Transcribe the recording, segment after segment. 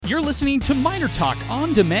You're listening to Miner Talk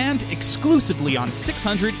on demand exclusively on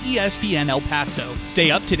 600 ESPN El Paso.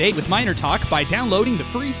 Stay up to date with Miner Talk by downloading the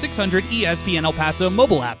free 600 ESPN El Paso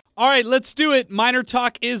mobile app. All right, let's do it. Miner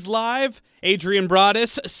Talk is live. Adrian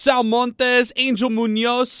Broadus, Sal Montes, Angel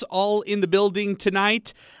Munoz, all in the building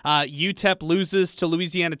tonight. UTEP loses to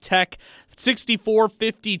Louisiana Tech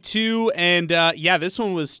 64-52, and this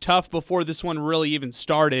one was tough before this one really even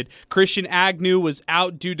started. Christian Agnew was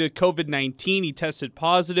out due to COVID-19. He tested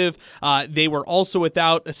positive. They were also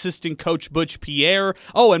without assistant coach Butch Pierre.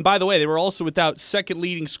 Oh, and by the way, they were also without second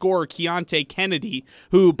leading scorer Keontae Kennedy,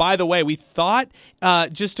 who, by the way, we thought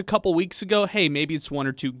just a couple weeks ago, hey, maybe it's 1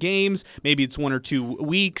 or 2 games, maybe it's 1 or 2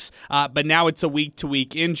 weeks, but now it's a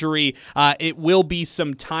week-to-week injury. It will be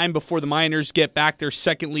some time before the Miners get back their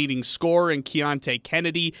second leading scorer in Keontae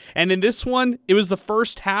Kennedy. And in this one, it was the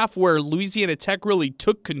first half where Louisiana Tech really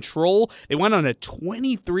took control. They went on a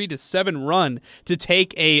 23-7 run to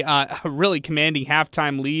take a really commanding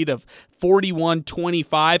halftime lead of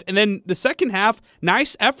 41-25. And then the second half,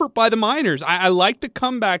 nice effort by the Miners. I like the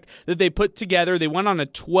comeback that they put together. They went on a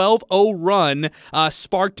 12-0 run,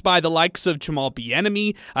 sparked by the likes of Jamal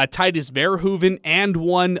Bieniemy, Titus Verhoeven, and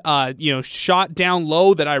one shot down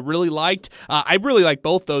low that I really liked. I really like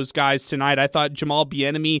both those guys tonight. I thought Jamal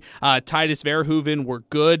Bieniemy, Titus Verhoeven were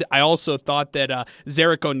good. I also thought that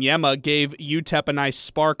Zarek Onyema gave UTEP a nice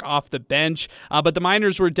spark off the bench. But the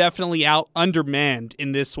Miners were definitely out undermanned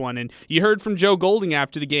in this one. And you heard from Joe Golding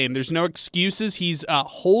after the game. There's no excuses. He's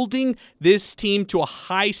holding this team to a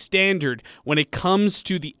high standard when it comes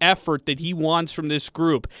to the effort that he wants from this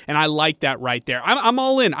group, and I like that right there. I'm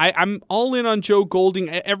all in. I'm all in on Joe Golding.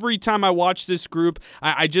 Every time I watch this group,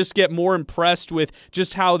 I just get more impressed with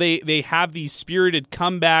just how they have these spirited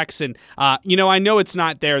comebacks, and I know it's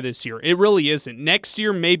not there this year. It really isn't. Next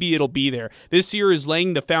year, maybe it'll be there. This year is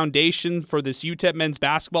laying the foundation for this UTEP men's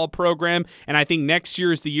basketball program, and I think next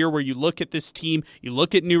year is the year where you look at this team, you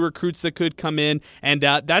look at new recruits that could come in, and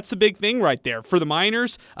that's the big thing right there. For the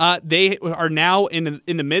Miners, they are now in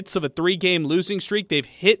the midst of a 3-game losing streak. They've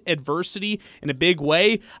hit adversity in a big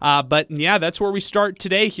way, but yeah, that's where we start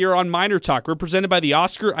today here on Miner Talk. We're presented by the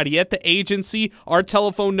Oscar Arieta Agency. Our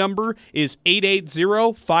telephone number is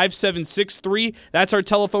 880-5763. That's our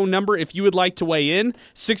telephone number if you would like to weigh in.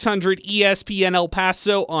 600 ESPN El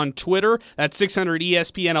Paso on Twitter. That's 600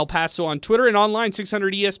 ESPN El Paso on Twitter, and online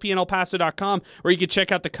 600 ESPNElPaso.com, where you can check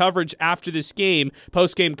out the coverage after this game.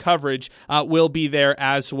 Post-game coverage will be there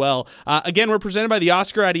as well. Again, we're presented by the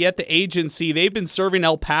Oscar Arieta Agency. They've been serving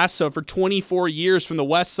El Paso for 24 years from the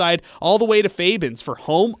west side all the way to Fabens. For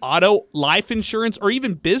home, auto, life insurance, or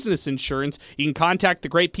even business insurance, you can contact the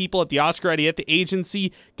great people at the Oscar Arieta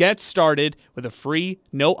Agency. Get started with a free,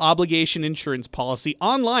 no-obligation insurance policy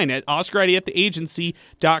online at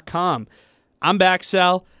OscarArietaAgency.com. I'm back,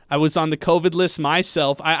 Sal. I was on the COVID list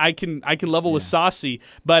myself. I can level with Saucy,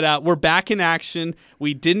 but we're back in action.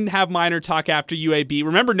 We didn't have Miner Talk after UAB.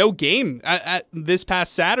 Remember, no game this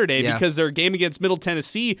past Saturday because their game against Middle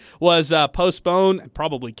Tennessee was postponed,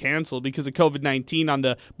 probably canceled because of COVID-19 on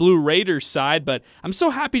the Blue Raiders side. But I'm so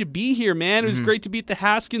happy to be here, man. It was great to be at the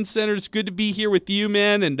Haskins Center. It's good to be here with you,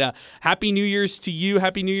 man. And Happy New Year's to you.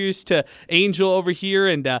 Happy New Year's to Angel over here.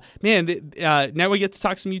 And now we get to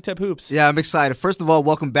talk some UTEP hoops. Yeah, I'm excited. First of all,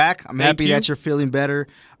 welcome back. I'm happy that you're feeling better.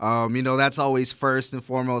 That's always first and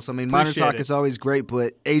foremost. I mean, Miner Talk is always great,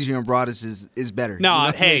 but Adrian Broadus is better.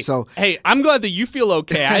 No, hey, I'm glad that you feel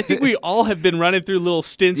okay. I think we all have been running through little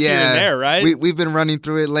stints here and there, right? We've been running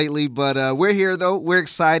through it lately, but we're here though. We're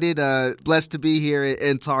excited, blessed to be here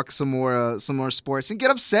and talk some more sports and get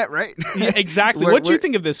upset, right? Yeah, exactly. What do you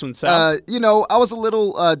think of this one, Sal? I was a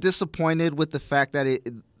little disappointed with the fact that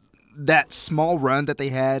that small run that they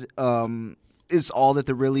had. Is all that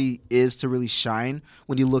there really is to really shine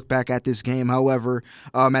when you look back at this game. However,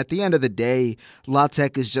 at the end of the day, La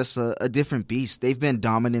Tech is just a different beast. They've been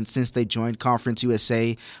dominant since they joined Conference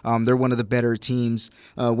USA. They're one of the better teams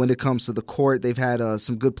when it comes to the court. They've had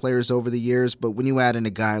some good players over the years, but when you add in a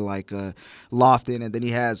guy like Lofton, and then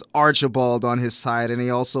he has Archibald on his side, and he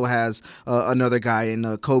also has another guy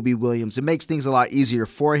in Kobe Williams, it makes things a lot easier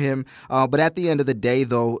for him. But at the end of the day,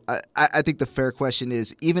 though, I think the fair question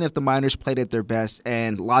is, even if the Miners played at their best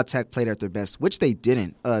and La Tech played at their best, which they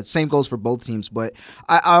didn't. Same goes for both teams, but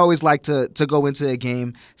I always like to go into a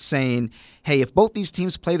game saying, hey, if both these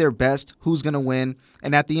teams play their best, who's going to win?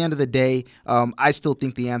 And at the end of the day, I still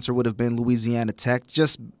think the answer would have been Louisiana Tech,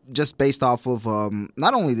 just based off of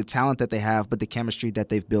not only the talent that they have, but the chemistry that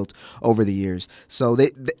they've built over the years. So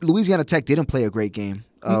Louisiana Tech didn't play a great game.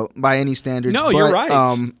 by any standards. No, you're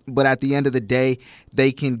right. But at the end of the day,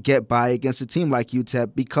 they can get by against a team like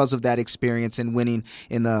UTEP because of that experience and winning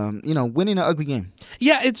winning an ugly game.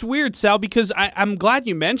 Yeah, it's weird, Sal, because I'm glad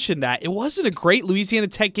you mentioned that. It wasn't a great Louisiana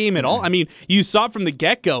Tech game at all. I mean, you saw from the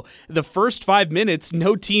get-go, the first 5 minutes,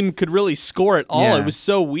 no team could really score at all. Yeah. It was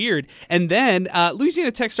so weird. And then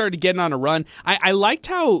Louisiana Tech started getting on a run. I liked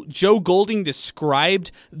how Joe Golding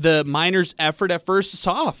described the Miners' effort at first,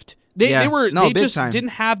 soft. They just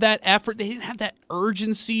didn't have that effort. They didn't have that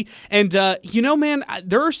urgency. And, man,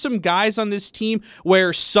 there are some guys on this team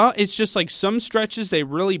where it's just like some stretches they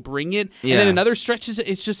really bring it. Yeah. And then in other stretches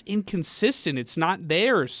it's just inconsistent. It's not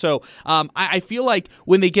there. So I feel like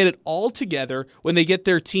when they get it all together, when they get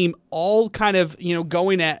their team all kind of,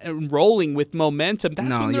 going at and rolling with momentum,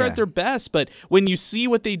 that's when they're at their best. But when you see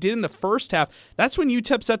what they did in the first half, that's when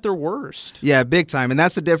UTEP's at their worst. Yeah, big time. And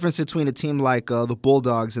that's the difference between a team like the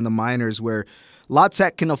Bulldogs and the Miners, where La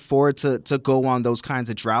Tech can afford to go on those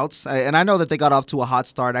kinds of droughts. And I know that they got off to a hot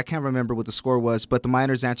start. I can't remember what the score was, but the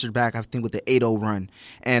Miners answered back, I think, with the 8-0 run.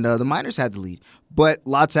 And the Miners had the lead. But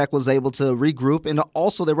La Tech was able to regroup, and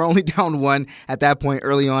also they were only down one at that point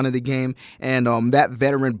early on in the game. And that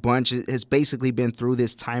veteran bunch has basically been through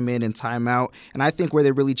this time in and time out. And I think where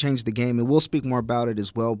they really changed the game, and we'll speak more about it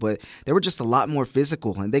as well, but they were just a lot more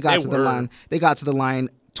physical. And they got to the line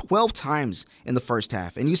 12 times in the first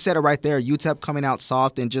half. And you said it right there, UTEP coming out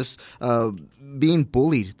soft and just being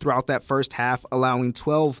bullied throughout that first half, allowing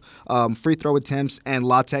 12 free throw attempts, and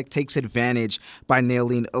La Tech takes advantage by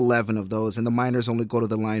nailing 11 of those. And the Miners only go to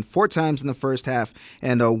the line 4 times in the first half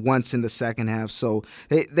and once in the second half. So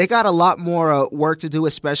they got a lot more work to do,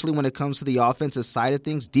 especially when it comes to the offensive side of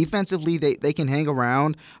things. Defensively, they can hang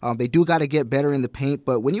around. They do got to get better in the paint.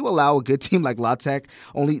 But when you allow a good team like La Tech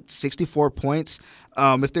only 64 points,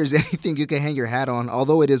 if there's anything you can hang your hat on,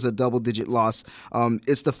 although it is a double-digit loss,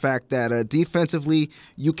 it's the fact that defensively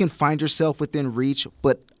you can find yourself within reach,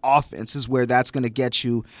 but offense is where that's going to get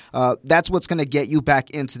you. That's what's going to get you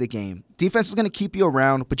back into the game. Defense is going to keep you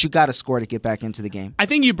around, but you got to score to get back into the game. I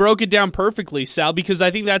think you broke it down perfectly, Sal, because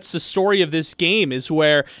I think that's the story of this game, is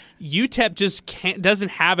where UTEP just doesn't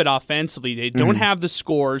have it offensively. They don't have the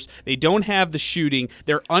scores. They don't have the shooting.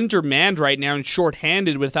 They're undermanned right now and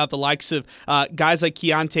shorthanded without the likes of guys like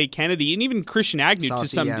Keontae Kennedy and even Christian Agnew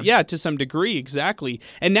to some degree, exactly.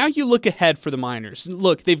 And now you look ahead for the Miners.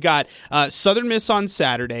 Look, they've got Southern Miss on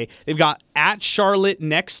Saturday. They've got at Charlotte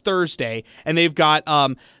next Thursday, and they've got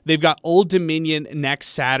Old Dominion next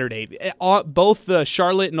Saturday. Both the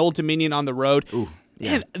Charlotte and Old Dominion on the road. Ooh.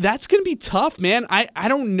 Yeah. Man, that's going to be tough, man. I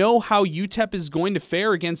don't know how UTEP is going to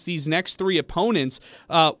fare against these next 3 opponents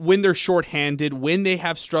when they're shorthanded, when they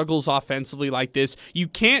have struggles offensively like this. You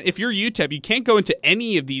can't, if you're UTEP, you can't go into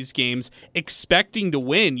any of these games expecting to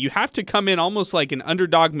win. You have to come in almost like an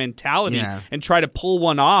underdog mentality and try to pull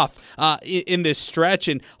one off in this stretch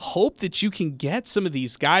and hope that you can get some of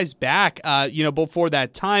these guys back before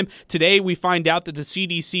that time. Today, we find out that the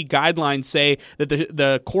CDC guidelines say that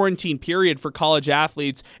the quarantine period for college athletes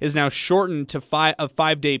is now shortened to a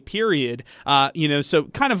 5-day period. So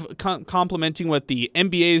kind of complementing what the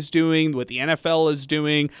NBA is doing, what the NFL is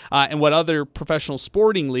doing, and what other professional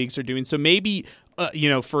sporting leagues are doing. So maybe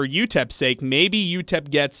for UTEP's sake, maybe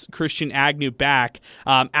UTEP gets Christian Agnew back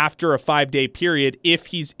after a 5-day period if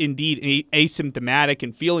he's indeed asymptomatic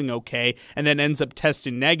and feeling okay, and then ends up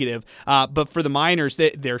testing negative. But for the Miners,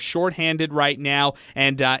 they're shorthanded right now,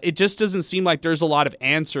 and it just doesn't seem like there's a lot of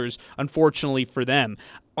answers, unfortunately, for them.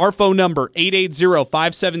 Our phone number,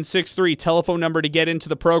 880-5763, telephone number to get into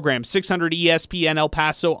the program, 600-ESPN El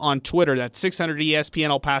Paso on Twitter. That's 600-ESPN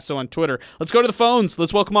El Paso on Twitter. Let's go to the phones.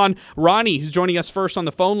 Let's welcome on Ronnie, who's joining us first on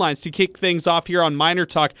the phone lines to kick things off here on Miner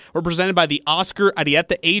Talk. We're presented by the Oscar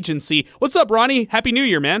Arieta Agency. What's up, Ronnie? Happy New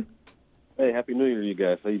Year, man. Hey, Happy New Year to you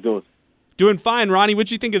guys. How you doing? Doing fine, Ronnie. What'd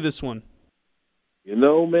you think of this one?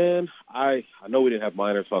 Man, I know we didn't have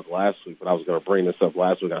Miner Talk last week, but I was going to bring this up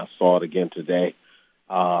last week, and I saw it again today.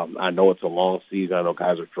 I know it's a long season. I know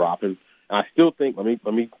guys are dropping. And I still think, let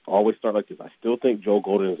me always start like this. I still think Joe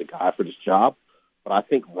Golding is a guy for this job. But I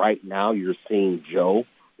think right now you're seeing Joe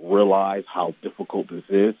realize how difficult this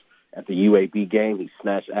is. At the UAB game, he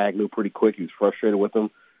snatched Agnew pretty quick. He was frustrated with him.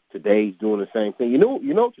 Today he's doing the same thing. You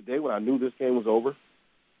know today when I knew this game was over?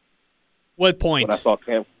 What point? When I saw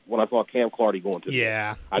Cam Clardy going to the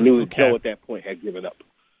game. I knew that Joe at that point had given up.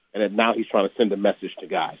 And that now he's trying to send a message to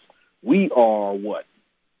guys. We are,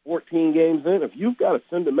 14 games in? If you've got to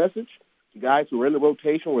send a message to guys who are in the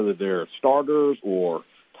rotation, whether they're starters or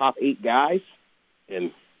top 8 guys,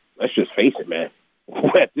 and let's just face it, man,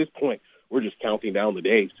 at this point, we're just counting down the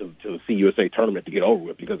days to the CUSA tournament to get over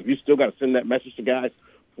with. Because if you still got to send that message to guys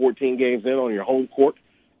 14 games in on your home court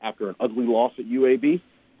after an ugly loss at UAB,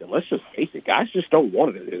 then let's just face it, guys just don't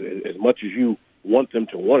want it as much as you want them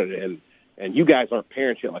to want it. And you guys aren't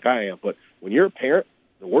parents yet like I am, but when you're a parent,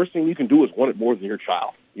 the worst thing you can do is want it more than your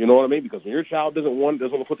child. You know what I mean? Because when your child doesn't want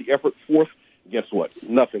to put the effort forth, guess what?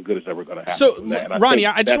 Nothing good is ever going to happen. So, Ronnie,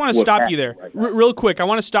 I just want to stop you there real quick. I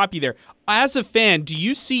want to stop you there. As a fan, do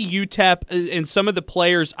you see UTEP and some of the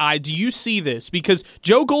players' do you see this? Because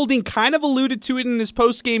Joe Golding kind of alluded to it in his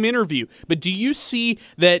post-game interview, but do you see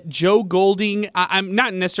that Joe Golding, I'm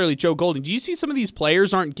not necessarily Joe Golding, do you see some of these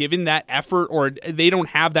players aren't given that effort or they don't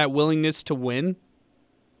have that willingness to win?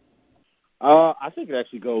 I think it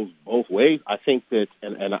actually goes both ways. I think that,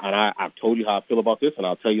 and I've told you how I feel about this, and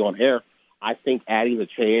I'll tell you on air, I think adding the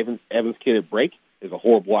Che Evans kid at break is a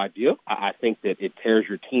horrible idea. I think that it tears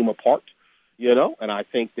your team apart, and I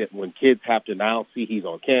think that when kids have to now see he's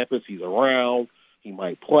on campus, he's around, he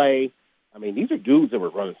might play. I mean, these are dudes that were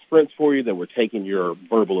running sprints for you, that were taking your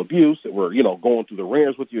verbal abuse, that were, going through the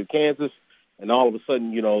ringers with you in Kansas, and all of a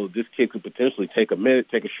sudden, this kid could potentially take a minute,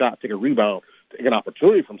 take a shot, take a rebound, take an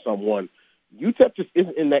opportunity from someone. UTEP just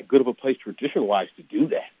isn't in that good of a place tradition-wise to do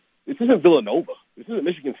that. This isn't Villanova. This isn't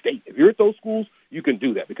Michigan State. If you're at those schools, you can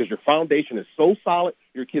do that because your foundation is so solid,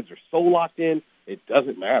 your kids are so locked in, it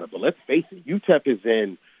doesn't matter. But let's face it, UTEP is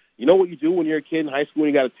in, you know what you do when you're a kid in high school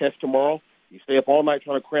and you got a test tomorrow? You stay up all night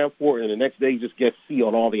trying to cram for it, and the next day you just get C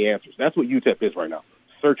on all the answers. That's what UTEP is right now,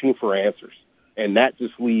 searching for answers. And that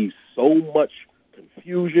just leaves so much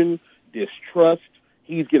confusion, distrust.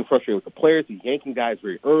 He's getting frustrated with the players. He's yanking guys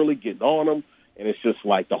very early, getting on them. And it's just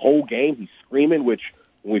like the whole game, he's screaming, which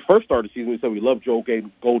when we first started the season, we said we love Joe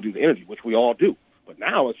Golding's energy, which we all do. But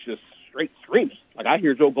now it's just straight screaming. Like I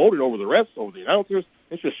hear Joe Golding over the refs, over the announcers.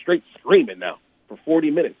 It's just straight screaming now for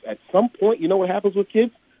 40 minutes. At some point, you know what happens with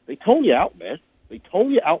kids? They tone you out, man. They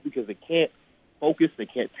tone you out because they can't focus. They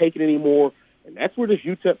can't take it anymore. And that's where this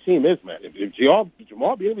UTEP team is, man. If Jamal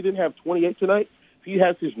Bieniemy didn't have 28 tonight, if he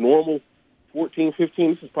has his normal 14,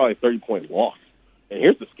 15, this is probably a 30-point loss. And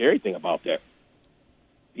here's the scary thing about that.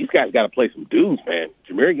 These guys got to play some dudes, man.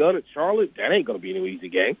 Jameer Young at Charlotte, that ain't going to be an easy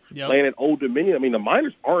game. Yep. Playing at Old Dominion, I mean, the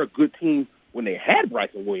Miners are a good team when they had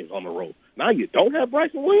Bryson Williams on the road. Now you don't have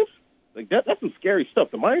Bryson Williams? Like that's some scary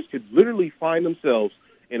stuff. The Miners could literally find themselves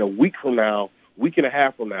in a week from now, week and a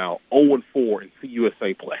half from now, 0-4 in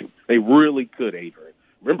CUSA play. They really could, Adrian.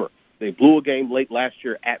 Remember, they blew a game late last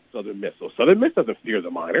year at Southern Miss. So Southern Miss doesn't fear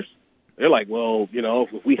the Miners. They're like, well,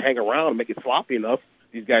 if we hang around and make it sloppy enough,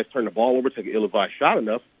 these guys turn the ball over, take an ill-advised shot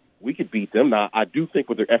enough, we could beat them. Now, I do think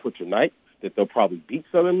with their effort tonight that they'll probably beat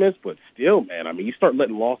Southern Miss, but still, man, I mean, you start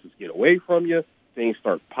letting losses get away from you, things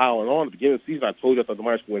start piling on. At the beginning of the season, I told you I thought the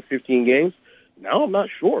Miners could win 15 games. Now I'm not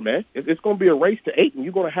sure, man. It's going to be a race to 8, and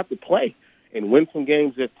you're going to have to play and win some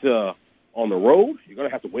games on the road. You're going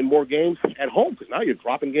to have to win more games at home because now you're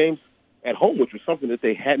dropping games at home, which was something that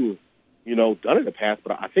they hadn't, done in the past.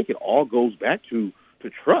 But I think it all goes back to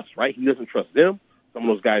trust, right? He doesn't trust them. Some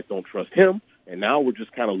of those guys don't trust him. And now we're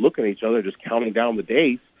just kind of looking at each other, just counting down the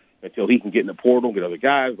days until he can get in the portal, get other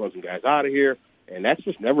guys, run some guys out of here. And that's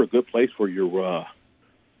just never a good place for your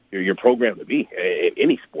program to be in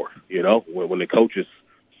any sport, when the coach is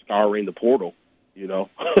scouring the portal.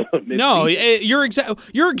 No, you're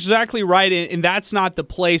exactly right, and that's not the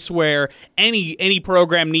place where any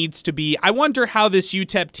program needs to be. I wonder how this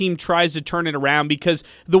UTEP team tries to turn it around, because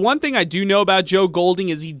the one thing I do know about Joe Golding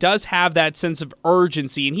is he does have that sense of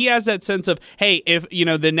urgency, and he has that sense of, hey, if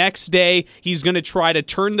the next day he's going to try to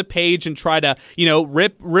turn the page and try to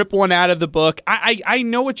rip one out of the book. I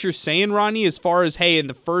know what you're saying, Ronnie, as far as, hey, in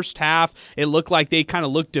the first half it looked like they kind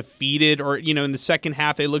of looked defeated, or in the second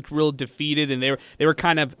half they looked real defeated, and they were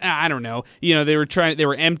kind of, I don't know, they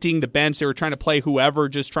were emptying the bench. They were trying to play whoever,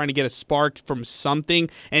 just trying to get a spark from something.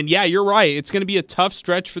 And yeah, you're right. It's going to be a tough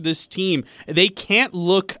stretch for this team. They can't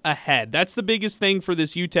look ahead. That's the biggest thing for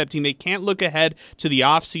this UTEP team. They can't look ahead to the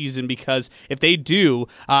offseason, because if they do,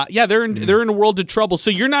 they're in a world of trouble. So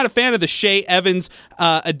you're not a fan of the Che Evans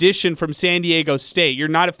addition from San Diego State. You're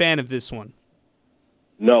not a fan of this one.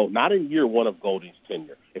 No, not in year one of Golding's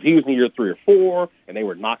tenure. If he was in year 3 or 4 and they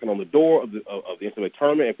were knocking on the door of the NCAA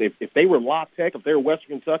tournament, if they were La Tech, if they were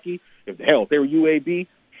Western Kentucky, if they were UAB,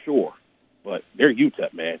 sure. But they're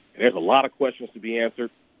UTEP, man. And there's a lot of questions to be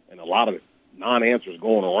answered and a lot of non-answers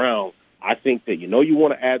going around. I think that you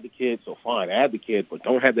want to add the kid, so fine, add the kid, but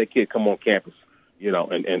don't have that kid come on campus,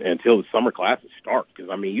 and until the summer classes start.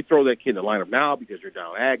 Because, I mean, you throw that kid in the lineup now because you're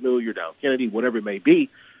down Agnew, you're down Kennedy, whatever it may be.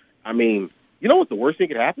 I mean, you know what the worst thing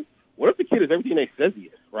could happen? What if the kid is everything they says he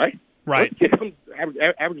is, right? Right. What if the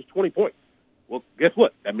kid averages 20 points? Well, guess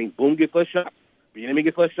what? That means Boone gets less shots, Bieniemy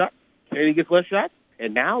gets less shots, Kennedy gets less shots,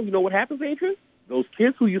 And now, you know what happens, Adrian? Those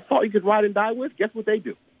kids who you thought you could ride and die with, guess what they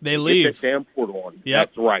do? They leave. Get that damn portal on you. Yep.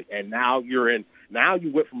 That's right. And now you're in. Now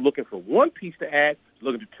you went from looking for one piece to add to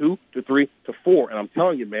looking to 2 to 3 to 4. And I'm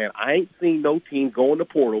telling you, man, I ain't seen no team go in the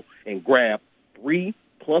portal and grab 3+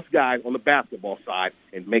 guys on the basketball side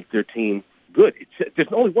and make their team good. There's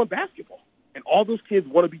only one basketball. And all those kids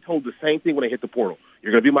want to be told the same thing when they hit the portal.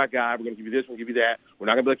 You're going to be my guy. We're going to give you this. We're going to give you that. We're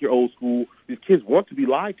not going to be like your old school. These kids want to be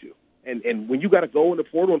lied to. And when you got to go in the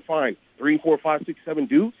portal and find 3, 4, 5, 6, 7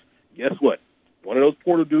 dudes, guess what? One of those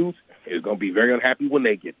portal dudes is going to be very unhappy when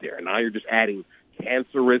they get there. And now you're just adding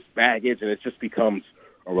cancerous baggage, and it just becomes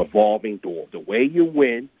a revolving door. The way you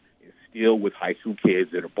win is still with high school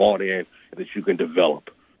kids that are bought in and that you can develop.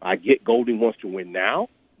 I get Golding wants to win now,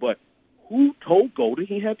 but who told Golding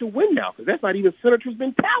he had to win now? Because that's not even Senator's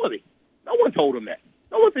mentality. No one told him that.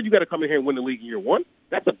 No one said you got to come in here and win the league in year one.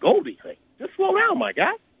 That's a Golding thing. Just slow down, my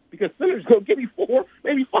guy, because Senator's going to give you 4,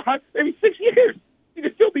 maybe 5, maybe 6 years. You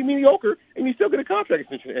can still be mediocre, and you still get a contract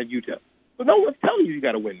extension at UTEP. But no one's telling you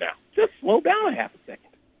got to win now. Just slow down a half a second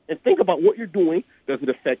and think about what you're doing. Does it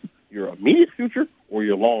affect your immediate future or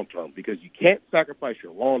your long-term? Because you can't sacrifice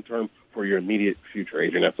your long-term for your immediate future,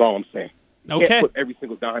 Adrian. That's all I'm saying. You can't put every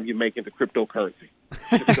single dime you make into cryptocurrency.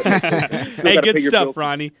 Hey, good stuff,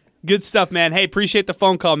 Ronnie. Good stuff, man. Hey, appreciate the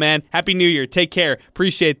phone call, man. Happy New Year. Take care.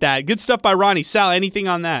 Appreciate that. Good stuff by Ronnie. Sal, anything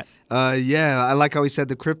on that? Yeah, I like how he said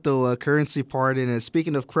the cryptocurrency part. And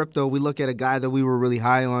speaking of crypto, we look at a guy that we were really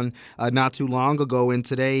high on not too long ago, and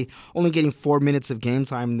today only getting 4 minutes of game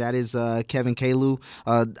time. And that is Kevin Kalu.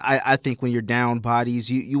 I think when you're down bodies,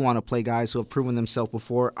 you want to play guys who have proven themselves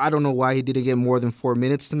before. I don't know why he didn't get more than 4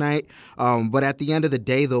 minutes tonight. But at the end of the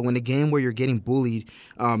day, though, in a game where you're getting bullied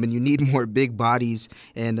and you need more big bodies,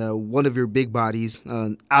 and one of your big bodies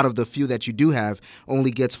out of the few that you do have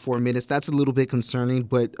only gets 4 minutes, that's a little bit concerning.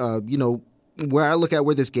 But where I look at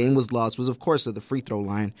where this game was lost was, of course, at the free throw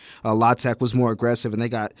line. La Tech was more aggressive, and they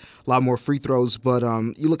got a lot more free throws. But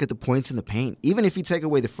you look at the points in the paint. Even if you take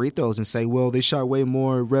away the free throws and say, well, they shot way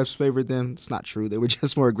more, refs favored them, it's not true. They were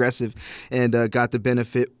just more aggressive and got the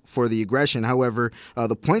benefit for the aggression. However,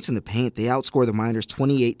 the points in the paint, they outscore the Miners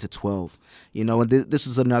 28-12. And this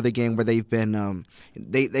is another game where they've been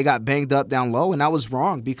they got banged up down low, and I was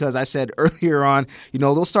wrong because I said earlier on,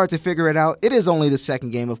 they'll start to figure it out. It is only the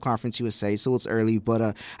second game of Conference USA, so it's early,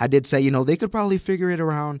 but I did say, they could probably figure it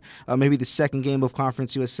around maybe the second game of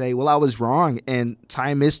Conference USA. Well, I was wrong, and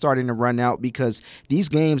time is starting to run out because these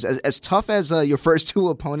games, as tough as your first two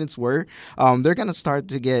opponents were, they're going to start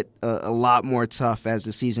to get a lot more tough as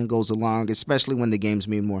the season goes along, especially when the games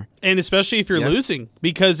mean more. And especially if you're losing,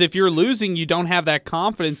 because if you're losing, you don't have that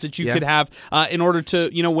confidence that you could have in order to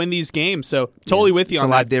win these games. So totally with you on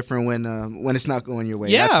that. It's a lot different when it's not going your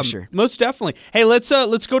way. That's for sure. Most definitely. Hey, let's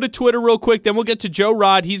go to Twitter real quick. Then we'll get to Joe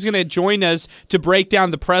Rod. He's going to join us to break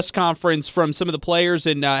down the press conference from some of the players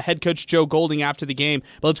and head coach Joe Golding after the game.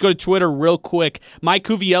 But let's go to Twitter real quick. Mike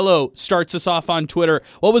Cuviello starts us off on Twitter.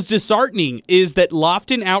 What was disheartening is that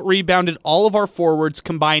Lofton out-rebounded all of our forwards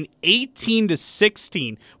combined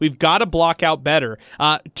 18-16. We've got to block out better.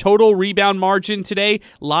 Total rebound margin today,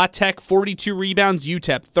 La Tech 42 rebounds,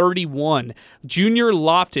 UTEP 31. Junior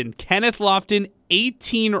Lofton, Kenneth Lofton,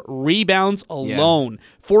 18 rebounds alone,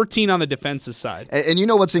 14 on the defensive side. And you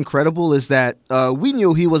know what's incredible is that we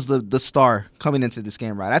knew he was the star coming into this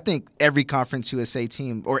game, right? I think every Conference USA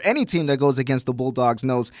team or any team that goes against the Bulldogs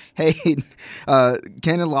knows, hey,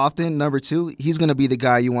 Kenneth Lofton, number 2, he's going to be the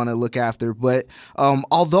guy you want to look after. But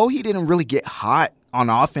although he didn't really get hot on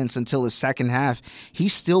offense until the second half, he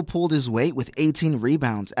still pulled his weight with 18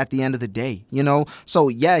 rebounds at the end of the day, So,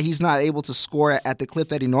 he's not able to score at the clip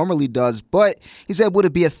that he normally does, but he's able to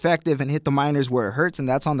be effective and hit the Miners where it hurts, and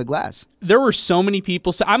that's on the glass. There were so many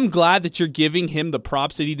people. So I'm glad that you're giving him the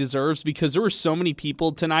props that he deserves because there were so many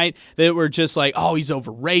people tonight that were just like, oh, he's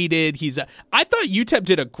overrated. I thought UTEP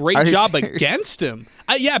did a great job against him.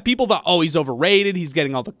 People thought, oh, he's overrated. He's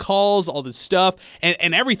getting all the calls, all this stuff,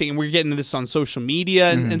 and everything. And we're getting this on social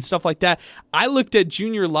media and stuff like that. I looked at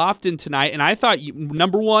Junior Lofton tonight, and I thought,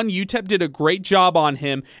 number one, UTEP did a great job on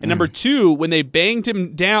him. And number two, when they banged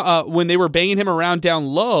him down, when they were banging him around down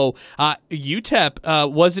low,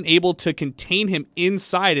 UTEP wasn't able to contain him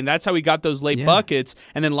inside, and that's how he got those late buckets.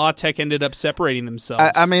 And then La Tech ended up separating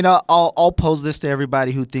themselves. I'll pose this to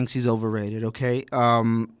everybody who thinks he's overrated. Okay,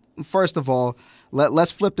 first of all,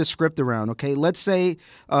 let's flip the script around. Okay, let's say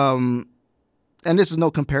and this is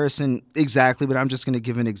no comparison exactly, but I'm just going to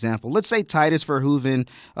give an example. Let's say Titus Verhoeven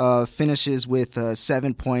finishes with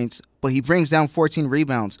 7 points, but he brings down 14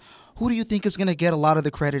 rebounds. Who do you think is going to get a lot of the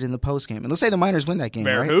credit in the postgame? And let's say the Miners win that game,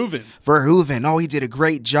 Verhoeven. right? Verhoeven. Oh, he did a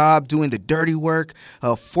great job doing the dirty work.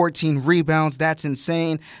 14 rebounds. That's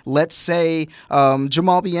insane. Let's say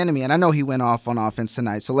Jamal Bieniemy, and I know he went off on offense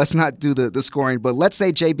tonight, so let's not do the scoring, but let's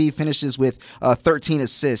say JB finishes with 13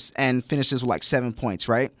 assists and finishes with like 7 points,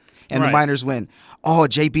 right? And the Miners win. Oh,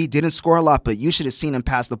 JB didn't score a lot, but you should have seen him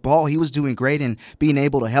pass the ball. He was doing great and being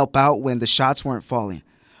able to help out when the shots weren't falling.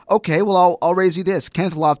 Okay, well, I'll raise you this.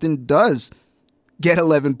 Kenneth Lofton does get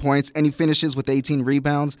 11 points, and he finishes with 18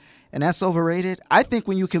 rebounds, and that's overrated. I think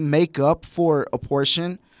when you can make up for a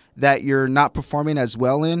portion that you're not performing as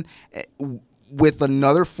well in with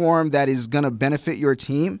another form that is going to benefit your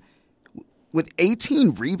team, with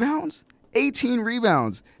 18 rebounds? 18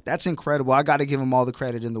 rebounds. That's incredible. I got to give him all the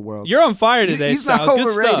credit in the world. You're on fire today. He's not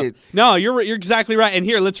overrated. No, you're exactly right. And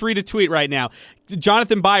here, let's read a tweet right now.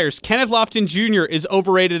 Jonathan Byers, Kenneth Lofton Jr. is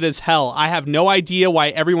overrated as hell. I have no idea why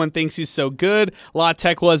everyone thinks he's so good. La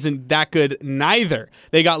Tech wasn't that good neither.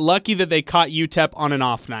 They got lucky that they caught UTEP on an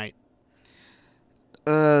off night.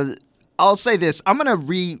 I'll say this. I'm going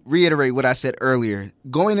to reiterate what I said earlier.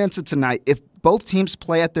 Going into tonight, if both teams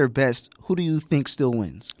play at their best, who do you think still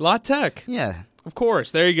wins? La Tech. Yeah. Of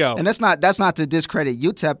course. There you go. And that's not to discredit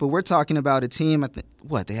UTEP, but we're talking about a team,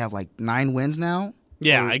 they have like 9 wins now?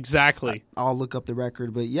 Yeah, exactly. I'll look up the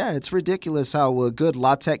record, but yeah, it's ridiculous how good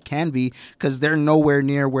La Tech can be because they're nowhere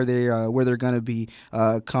near where they're going to be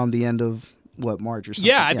come the end of March or something.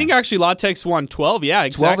 Yeah, I think actually La Tech's won 12. Yeah,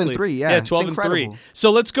 exactly. 12-3. Yeah, 12-3.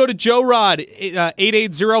 So let's go to Joe Rod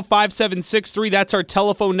 880-5763. That's our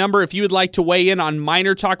telephone number. If you would like to weigh in on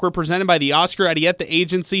Miner Talk, we're presented by the Oscar Arieta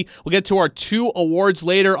Agency. We'll get to our 2 awards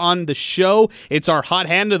later on the show. It's our Hot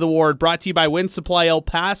Hand of the Award brought to you by Wind Supply El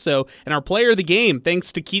Paso and our Player of the Game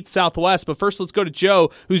thanks to Keats Southwest. But first, let's go to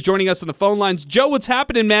Joe, who's joining us on the phone lines. Joe, what's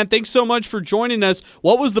happening, man? Thanks so much for joining us.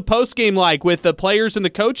 What was the post game like with the players and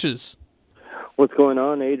the coaches? What's going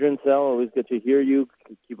on, Adrian, Sal? Always good to hear you.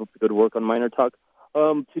 Keep up the good work on Miner Talk.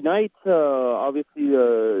 Tonight, obviously,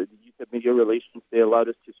 the UTEP Media Relations, they allowed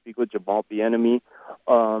us to speak with Jamal Bieniemy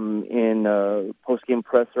in post-game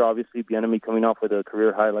presser. Obviously, Bieniemy coming off with a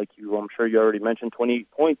career high, like I'm sure you already mentioned, 28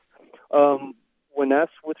 points. When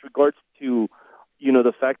asked with regards to,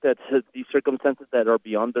 the fact that these circumstances that are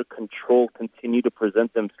beyond their control continue to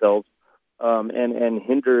present themselves and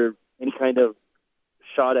hinder any kind of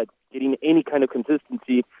shot at getting any kind of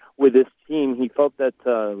consistency with this team, he felt that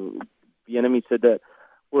Bieniemy said that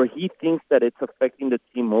where he thinks that it's affecting the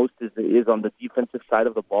team most is on the defensive side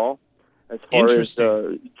of the ball. As far as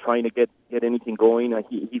trying to get anything going,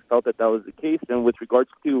 he felt that was the case. And with regards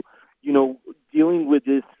to, dealing with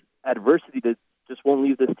this adversity that just won't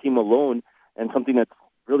leave this team alone and something that's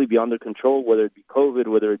really beyond their control, whether it be COVID,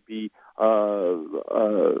 whether it be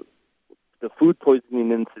the food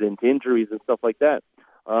poisoning incident, injuries, and stuff like that.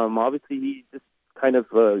 Obviously, he just kind of,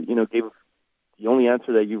 gave the only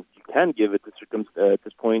answer that you can give at this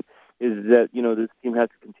point is that, this team has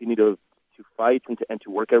to continue to fight and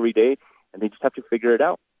to work every day, and they just have to figure it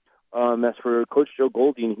out. As for Coach Joe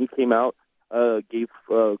Golding, he came out, gave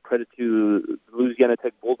credit to the Louisiana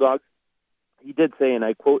Tech Bulldogs. He did say, and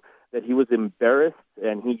I quote, that he was embarrassed,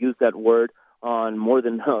 and he used that word on more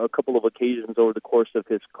than a couple of occasions over the course of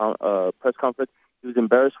his press conference. He was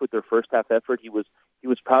embarrassed with their first half effort. He was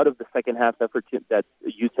proud of the second half effort that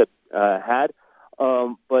UTEP had,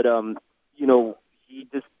 but he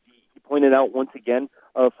pointed out once again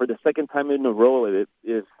for the second time in a row,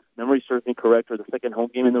 if memory serves me correct, or the second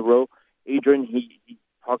home game in a row, Adrian, he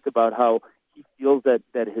talked about how he feels that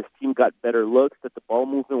his team got better looks, that the ball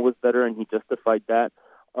movement was better, and he justified that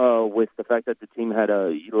with the fact that the team had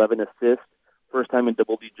 11 assists, first time in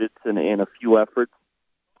double digits, and a few efforts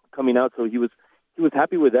coming out. So he was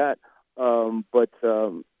happy with that. But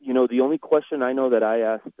the only question I know that I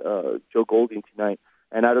asked Joe Golding tonight,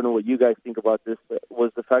 and I don't know what you guys think about this,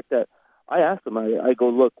 was the fact that I asked him, I go,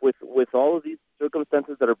 look, with all of these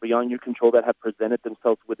circumstances that are beyond your control that have presented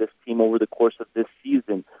themselves with this team over the course of this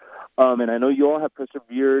season, and I know you all have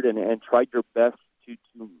persevered and tried your best to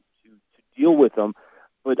deal with them,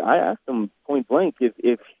 but I asked him point blank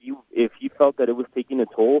if he felt that it was taking a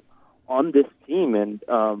toll on this team, and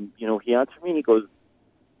he answered me and he goes,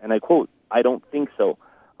 and I quote, "I don't think so."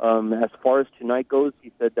 As far as tonight goes,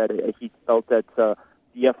 he said that he felt that the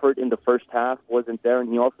effort in the first half wasn't there,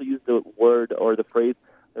 and he also used the word or the phrase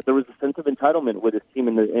that there was a sense of entitlement with his team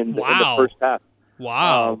in the first half.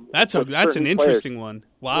 Wow, that's an interesting one.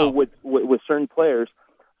 Wow, with certain players.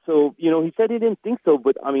 So, he said he didn't think so.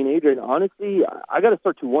 But, I mean, Adrian, honestly, I got to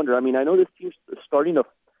start to wonder. I mean, I know this team's starting to,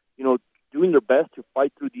 doing their best to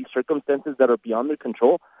fight through these circumstances that are beyond their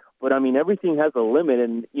control. But, I mean, everything has a limit.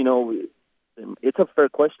 And, it's a fair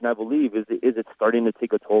question, I believe. Is it starting to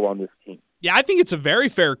take a toll on this team? Yeah, I think it's a very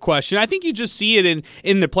fair question. I think you just see it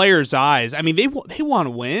in the players' eyes. I mean, they want to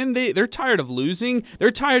win. They're tired of losing.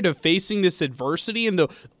 They're tired of facing this adversity. And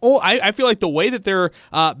I feel like the way that they're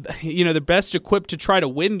they're best equipped to try to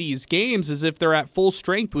win these games is if they're at full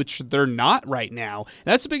strength, which they're not right now.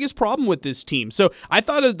 That's the biggest problem with this team. So I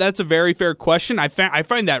thought that's a very fair question. I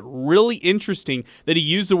find that really interesting that he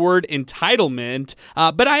used the word entitlement.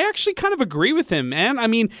 But I actually kind of agree with him, man. I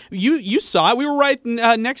mean, you saw it. We were right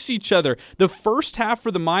next to each other. The first half for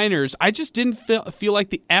the Miners, I just didn't feel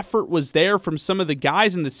like the effort was there from some of the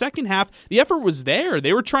guys. In the second half, the effort was there.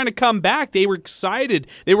 They were trying to come back. They were excited.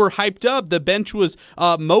 They were hyped up. The bench was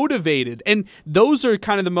motivated. And those are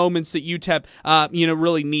kind of the moments that UTEP,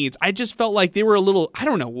 really needs. I just felt like they were a little, I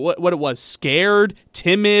don't know what it was, scared,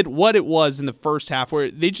 timid, what it was in the first half where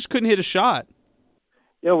they just couldn't hit a shot.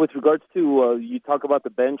 Yeah, with regards to, you talk about the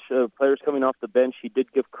bench, players coming off the bench, he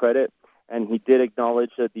did give credit. And he did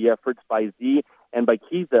acknowledge the efforts by Z and by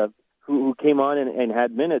Kiza, who came on and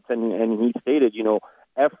had minutes. And he stated,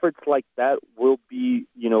 efforts like that will be,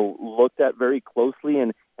 looked at very closely.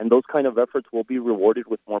 And those kind of efforts will be rewarded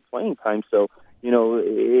with more playing time. So,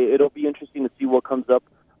 it'll be interesting to see what comes up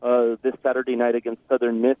this Saturday night against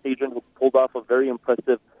Southern Miss. Adrian pulled off a very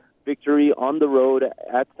impressive victory on the road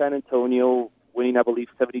at San Antonio, winning, I believe,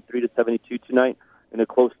 73-72 tonight in a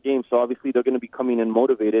close game. So obviously they're going to be coming in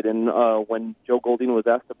motivated. And when Joe Golding was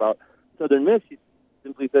asked about Southern Miss, he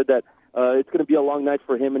simply said that it's going to be a long night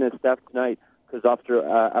for him and his staff tonight because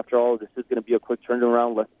after all, this is going to be a quick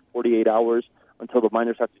turnaround, less than 48 hours until the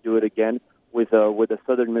Miners have to do it again with a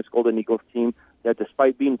Southern Miss Golden Eagles team that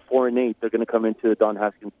despite being 4-8, they're going to come into Don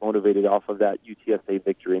Haskins motivated off of that UTSA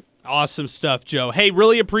victory. Awesome stuff, Joe. Hey,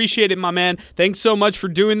 really appreciate it, my man. Thanks so much for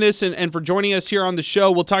doing this and for joining us here on the show.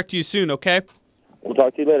 We'll talk to you soon, okay? We'll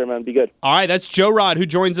talk to you later, man. Be good. All right, that's Joe Rod, who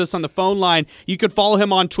joins us on the phone line. You could follow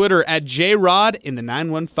him on Twitter at JRod in the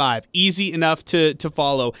 915. Easy enough to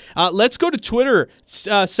follow. Let's go to Twitter.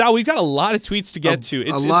 Sal, we've got a lot of tweets to get to.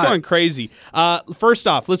 It's going crazy. First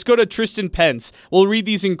off, let's go to Tristan Pence. We'll read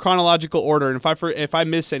these in chronological order, and if I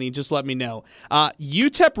miss any, just let me know.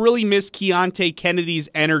 UTEP really missed Keontae Kennedy's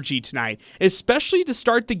energy tonight, especially to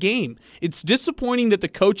start the game. It's disappointing that the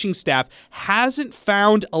coaching staff hasn't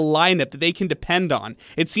found a lineup that they can depend on.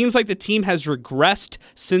 It seems like the team has regressed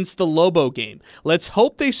since the Lobo game. Let's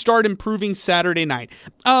hope they start improving Saturday night.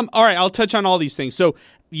 All right, I'll touch on all these things. So,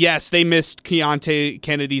 yes, they missed Keontae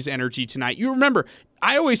Kennedy's energy tonight. You remember,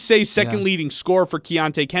 I always say second leading scorer for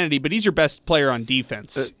Keontae Kennedy, but he's your best player on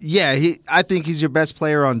defense. I think he's your best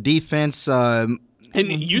player on defense. And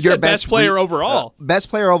you said best player overall. Best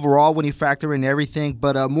player overall when you factor in everything.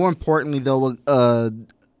 But more importantly, though,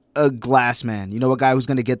 a glass man, a guy who's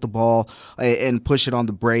going to get the ball and push it on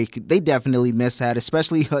the break. They definitely miss that,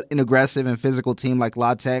 especially an aggressive and physical team like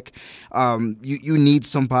La Tech. You need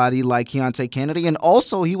somebody like Keontae Kennedy. And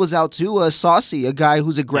also, he was out too, Saucy, a guy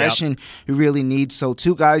whose aggression you really need. So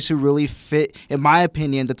two guys who really fit, in my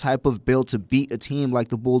opinion, the type of build to beat a team like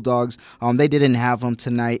the Bulldogs. They didn't have them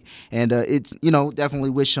tonight. And it's, definitely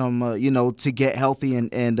wish them, to get healthy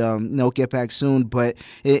and get back soon. But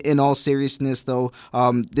in all seriousness, though,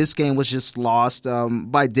 this game was just lost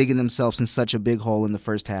by digging themselves in such a big hole in the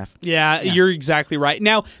first half. Yeah, you're exactly right.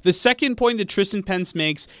 Now, the second point that Tristan Pence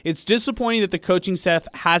makes, it's disappointing that the coaching staff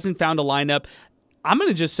hasn't found a lineup. I'm going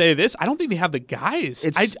to just say this. I don't think they have the guys.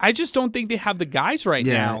 I just don't think they have the guys right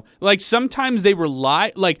now. Like, sometimes they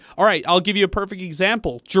rely, all right, I'll give you a perfect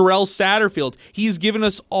example. Jarrell Satterfield. He's given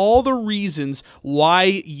us all the reasons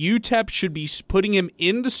why UTEP should be putting him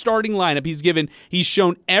in the starting lineup. He's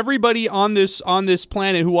shown everybody on this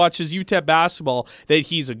planet who watches UTEP basketball that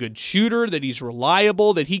he's a good shooter, that he's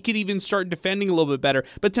reliable, that he could even start defending a little bit better.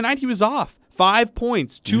 But tonight he was off. 5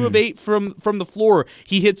 points, 2 of 8 from the floor.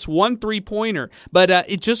 He hits 1 3-pointer, but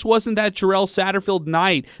it just wasn't that Jarrell Satterfield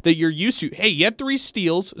night that you're used to. Hey, he had 3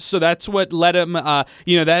 steals, so that's what led him.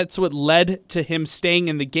 That's what led to him staying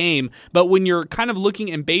in the game. But when you're kind of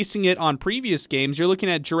looking and basing it on previous games, you're looking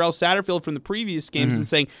at Jarrell Satterfield from the previous games and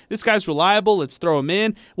saying this guy's reliable. Let's throw him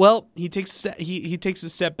in. Well, he takes a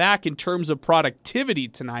step back in terms of productivity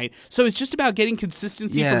tonight. So it's just about getting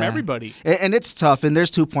consistency from everybody. And it's tough. And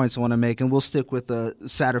there's 2 points I want to make, and we'll will stick with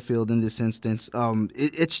Satterfield in this instance.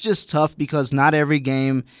 It's just tough because not every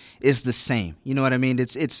game is the same. You know what I mean?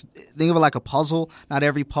 It's think of it like a puzzle. Not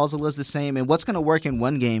every puzzle is the same, and what's going to work in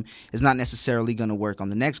one game is not necessarily going to work on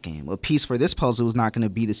the next game. A piece for this puzzle is not going to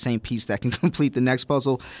be the same piece that can complete the next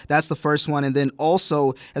puzzle. That's the first one, and then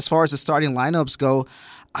also as far as the starting lineups go,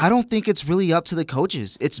 I don't think it's really up to the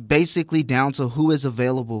coaches. It's basically down to who is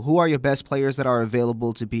available. Who are your best players that are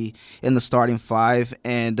available to be in the starting five?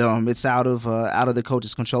 And it's out of the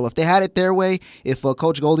coach's control. If they had it their way, if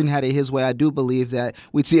Coach Golding had it his way, I do believe that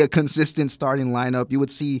we'd see a consistent starting lineup. You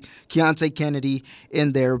would see Keontae Kennedy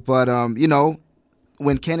in there, but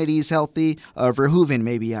when Kennedy's healthy, Verhoeven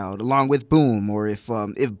may be out, along with Boom. Or if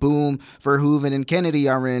Boom, Verhoeven, and Kennedy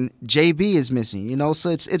are in, JB is missing. So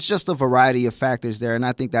it's just a variety of factors there, and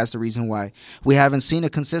I think that's the reason why we haven't seen a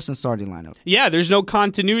consistent starting lineup. Yeah, there's no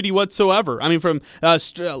continuity whatsoever. I mean, from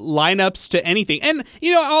lineups to anything. And,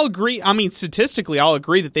 I'll agree. I mean, statistically, I'll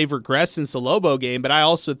agree that they've regressed since the Lobo game, but I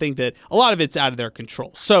also think that a lot of it's out of their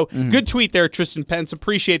control. So, Good tweet there, Tristan Pence.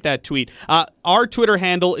 Appreciate that tweet. Our Twitter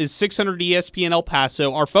handle is 600ESPN El Paso.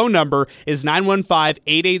 Our phone number is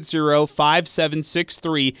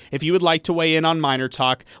 915-880-5763 if you would like to weigh in on Miner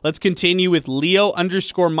Talk. Let's continue with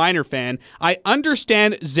Leo_Miner fan. I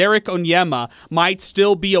understand Zarek Onyema might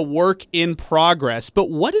still be a work in progress, but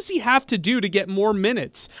what does he have to do to get more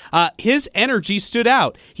minutes? His energy stood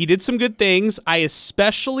out. He did some good things. I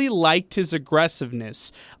especially liked his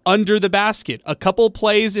aggressiveness under the basket. A couple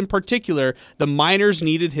plays in particular, the Miners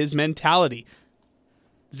needed his mentality.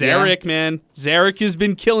 Zarek, man. Zarek has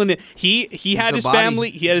been killing it. He had his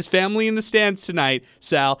family. He had his family in the stands tonight,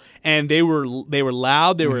 Sal, and they were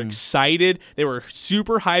loud. They were excited. They were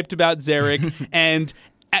super hyped about Zarek, and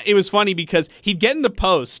it was funny because he'd get in the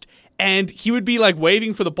post and he would be like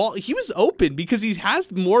waving for the ball. He was open because he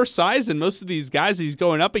has more size than most of these guys that he's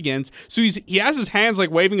going up against. So he has his hands like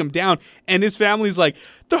waving him down, and his family's like,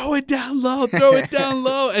 throw it down low, throw it down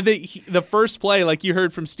low. And the first play, like you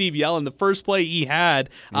heard from Steve Yellen, the first play he had,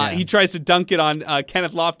 he tries to dunk it on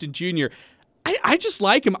Kenneth Lofton Jr. I just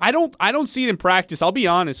like him. I don't see it in practice. I'll be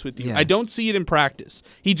honest with you. Yeah. I don't see it in practice.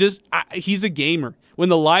 He's a gamer. When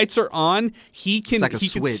the lights are on, he can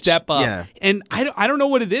step up. Yeah. And I don't know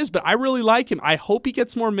what it is, but I really like him. I hope he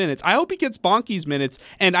gets more minutes. I hope he gets Bonke's minutes.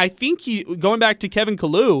 And I think going back to Kevin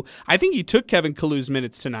Kalu, I think he took Kevin Kalu's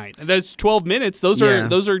minutes tonight. That's 12 minutes. Those are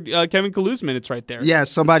Kevin Kalu's minutes right there. Yeah,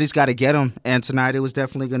 somebody's got to get him. And tonight it was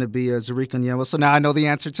definitely going to be Zarek Onyema. So now I know the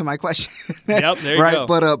answer to my question. Yep, there you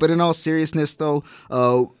go. But in all seriousness, though,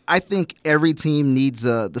 I think every team needs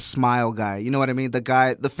the smile guy. You know what I mean? The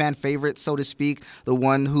guy, the fan favorite, so to speak, the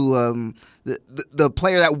one who the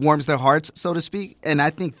player that warms their hearts, so to speak. And I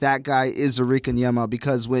think that guy is Zarek Onyema,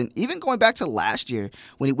 because even going back to last year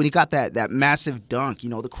when he got that massive dunk,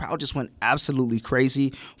 the crowd just went absolutely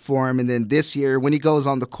crazy for him. And then this year when he goes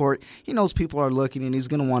on the court, he knows people are looking and he's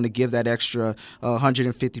going to want to give that extra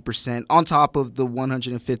 150% on top of the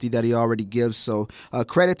 150 that he already gives. So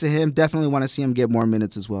credit to him. Definitely want to see him get more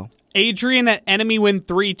minutes as well. Adrian at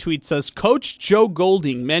EnemyWin3 tweets us, Coach Joe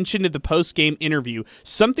Golding mentioned in the post-game interview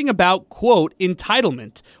something about, quote,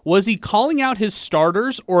 entitlement. Was he calling out his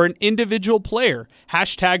starters or an individual player?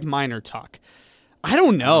 #Miner Talk. I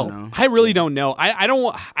don't know. I really don't know. I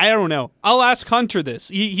don't know. I'll ask Hunter this.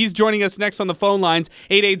 He's joining us next on the phone lines,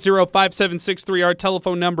 880-5763, our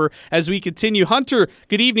telephone number, as we continue. Hunter,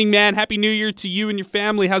 good evening, man. Happy New Year to you and your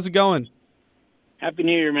family. How's it going? Happy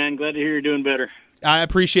New Year, man. Glad to hear you're doing better. I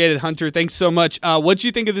appreciate it, Hunter. Thanks so much. What'd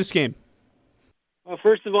you think of this game? Well,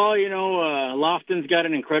 first of all, Lofton's got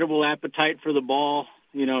an incredible appetite for the ball.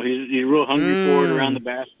 He's real hungry for it around the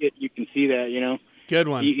basket. You can see that. Good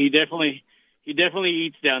one. He definitely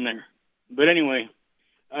eats down there. But anyway,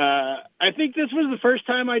 I think this was the first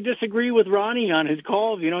time I disagree with Ronnie on his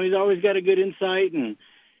calls. He's always got a good insight and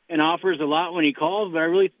offers a lot when he calls. But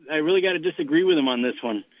I really got to disagree with him on this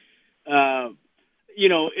one.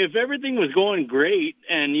 If everything was going great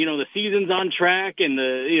and, the season's on track and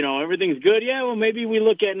everything's good, maybe we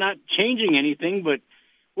look at not changing anything, but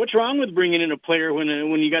what's wrong with bringing in a player when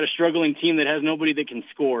you got a struggling team that has nobody that can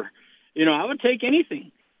score? I would take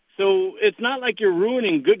anything. So it's not like you're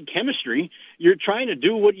ruining good chemistry. You're trying to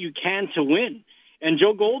do what you can to win. And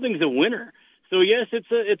Joe Golding's a winner. So yes,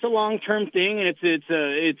 it's a long-term thing and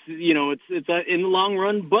it's in the long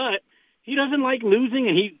run, but he doesn't like losing,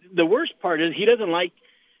 and the worst part is he doesn't like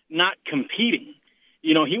not competing.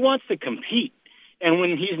 He wants to compete, and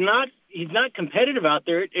when he's not competitive out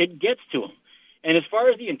there, it gets to him. And as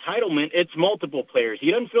far as the entitlement, it's multiple players.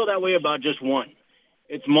 He doesn't feel that way about just one.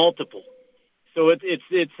 It's multiple. So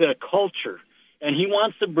it's a culture, and he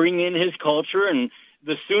wants to bring in his culture, and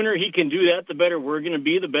the sooner he can do that, the better we're going to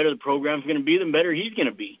be, the better the program's going to be, the better he's going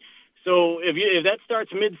to be. So if that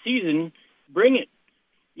starts mid-season, bring it.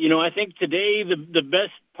 I think today the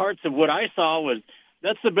best parts of what I saw was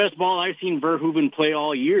that's the best ball I've seen Verhoeven play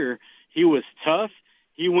all year. He was tough.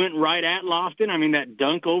 He went right at Lofton. I mean, that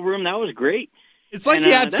dunk over him, that was great. It's like he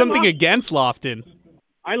had something against Lofton.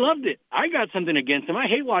 I loved it. I got something against him. I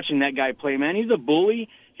hate watching that guy play, man. He's a bully.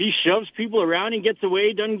 He shoves people around. He gets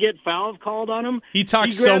away, doesn't get fouls called on him. He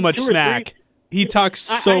talks so much smack. He talks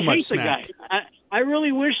so much smack. I hate the guy. I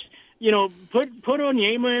really wish, put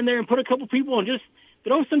Onyema in there and put a couple people and just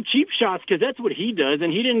throw some cheap shots because that's what he does,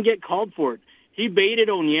 and he didn't get called for it. He baited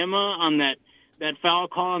Onyema on that foul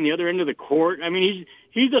call on the other end of the court. I mean,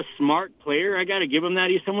 he's a smart player. I got to give him that.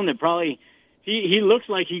 He's someone that probably he looks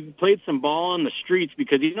like he played some ball on the streets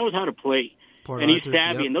because he knows how to play. And he's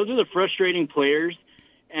savvy. Yep. And those are the frustrating players.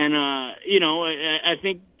 And, I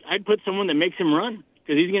think I'd put someone that makes him run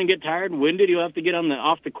because he's going to get tired and winded. He'll have to get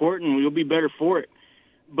off the court, and we'll be better for it.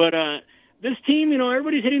 But this team,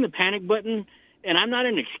 everybody's hitting the panic button, and I'm not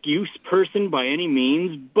an excuse person by any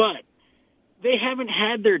means, but they haven't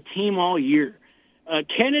had their team all year.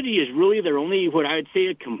 Kennedy is really their only, what I would say,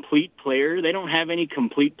 a complete player. They don't have any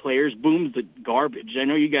complete players. Boom's the garbage. I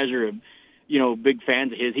know you guys are, big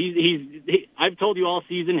fans of his. I've told you all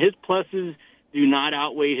season, his pluses do not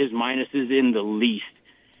outweigh his minuses in the least.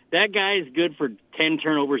 That guy is good for 10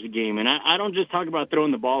 turnovers a game, and I don't just talk about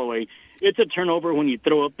throwing the ball away. It's a turnover when you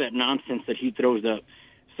throw up that nonsense that he throws up.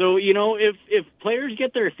 So, if players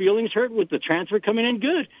get their feelings hurt with the transfer coming in,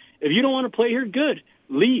 good. If you don't want to play here, good.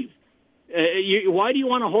 Leave. Why do you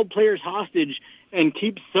want to hold players hostage and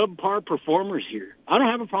keep subpar performers here? I don't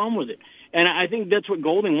have a problem with it. And I think that's what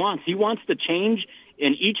Golding wants. He wants the change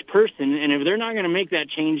in each person, and if they're not going to make that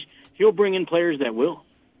change, he'll bring in players that will.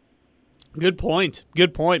 Good point,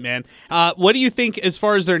 man. What do you think as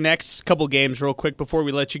far as their next couple games, real quick, before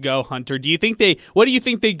we let you go, Hunter? What do you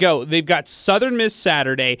think they go? They've got Southern Miss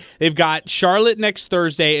Saturday, they've got Charlotte next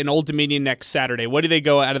Thursday, and Old Dominion next Saturday. What do they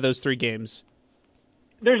go out of those three games?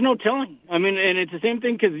 There's no telling. I mean, and it's the same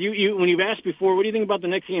thing because you when you've asked before, what do you think about the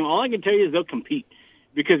next game? All I can tell you is they'll compete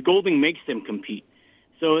because Golding makes them compete.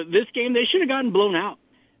 So this game, they should have gotten blown out.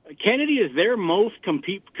 Kennedy is their most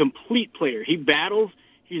complete player. He battles.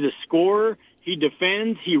 He's a scorer. He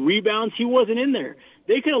defends. He rebounds. He wasn't in there.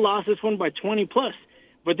 They could have lost this one by 20-plus,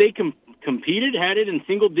 but they competed, had it in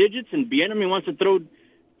single digits, and Bieniemy wants to throw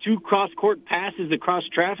 2 cross-court passes across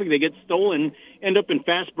traffic. They get stolen, end up in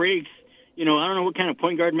fast breaks. I don't know what kind of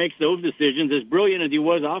point guard makes those decisions. As brilliant as he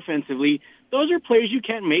was offensively, those are plays you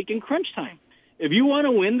can't make in crunch time. If you want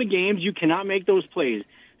to win the games, you cannot make those plays.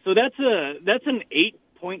 So that's an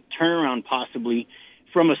 8-point turnaround possibly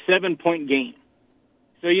from a 7-point game.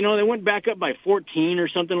 So, they went back up by 14 or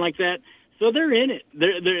something like that. So they're in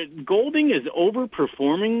it. Golding is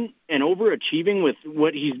overperforming and overachieving with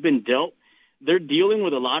what he's been dealt. They're dealing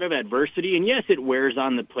with a lot of adversity, and yes, it wears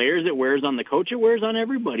on the players, it wears on the coach, it wears on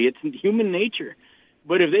everybody. It's human nature.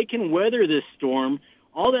 But if they can weather this storm,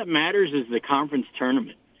 all that matters is the conference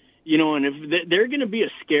tournament. And if they're going to be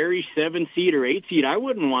a scary 7 seed or 8 seed, I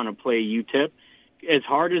wouldn't want to play UTEP as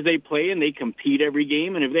hard as they play, and they compete every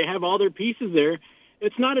game. And if they have all their pieces there,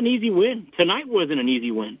 it's not an easy win. Tonight wasn't an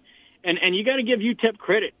easy win. And you got to give UTEP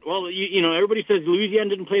credit. Well, everybody says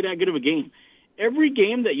Louisiana didn't play that good of a game. Every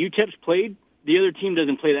game that UTEP's played, the other team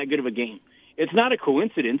doesn't play that good of a game. It's not a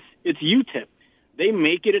coincidence. It's UTEP. They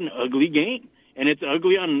make it an ugly game. And it's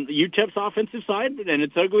ugly on UTEP's offensive side, and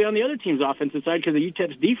it's ugly on the other team's offensive side because of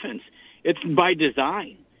UTEP's defense. It's by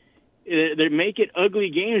design. They make it ugly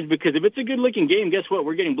games because if it's a good-looking game, guess what?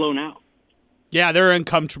 We're getting blown out. Yeah, they're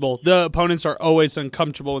uncomfortable. The opponents are always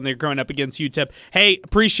uncomfortable when they're going up against UTEP. Hey,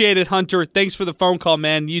 appreciate it, Hunter. Thanks for the phone call,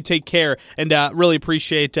 man. You take care. And really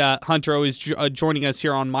appreciate Hunter always joining us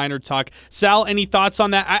here on Miner Talk. Sal, any thoughts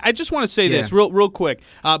on that? I just want to say this real quick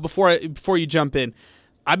before you jump in.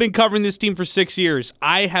 I've been covering this team for 6 years.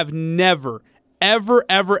 I have never,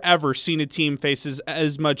 ever seen a team face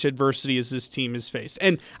as much adversity as this team has faced.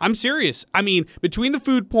 And I'm serious. I mean, between the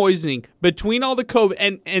food poisoning, between all the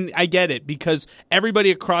COVID, and I get it because everybody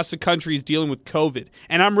across the country is dealing with COVID.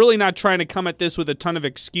 And I'm really not trying to come at this with a ton of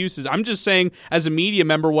excuses. I'm just saying, as a media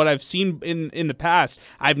member, what I've seen in the past.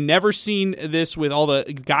 I've never seen this with all the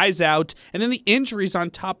guys out. And then the injuries on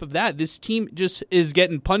top of that. This team just is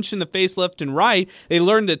getting punched in the face left and right. They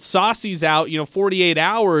learned that Saucy's out, 48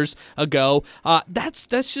 hours ago.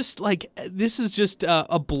 That's just like, this is just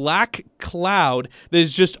a black cloud that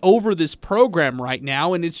is just over this program right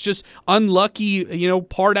now, and it's just unlucky,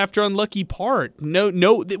 part after unlucky part. No,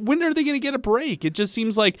 when are they going to get a break? It just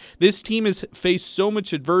seems like this team has faced so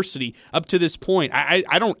much adversity up to this point.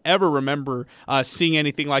 I don't ever remember seeing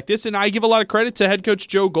anything like this, and I give a lot of credit to head coach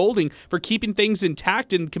Joe Golding for keeping things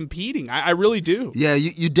intact and competing. I really do. Yeah,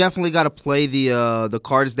 you definitely got to play the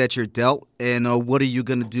cards that you're dealt, and what are you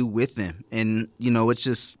going to do with them? And, it's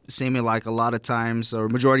just seeming like a lot of times, or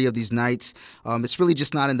majority of these nights, it's really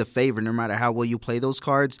just not in the favor, no matter how well you play those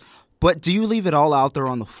cards. But do you leave it all out there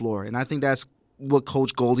on the floor? And I think that's what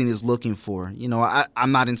Coach Golding is looking for.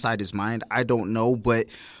 I'm not inside his mind. I don't know, but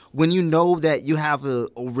when you know that you have a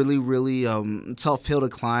really, really tough hill to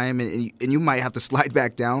climb, and you might have to slide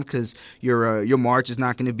back down because your march is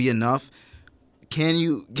not going to be enough, can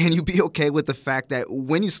you be okay with the fact that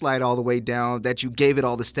when you slide all the way down, that you gave it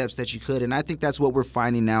all the steps that you could? And I think that's what we're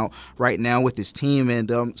finding out right now with this team.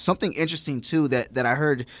 And something interesting too that I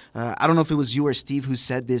heard, I don't know if it was you or Steve who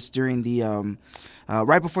said this during the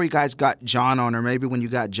right before you guys got John on, or maybe when you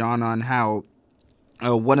got John on, how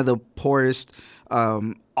one of the poorest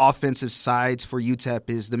offensive sides for UTEP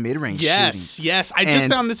is the mid-range shooting. Yes. I just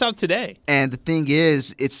found this out today. And the thing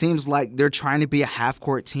is, it seems like they're trying to be a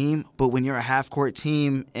half-court team, but when you're a half-court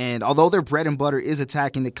team, and although their bread and butter is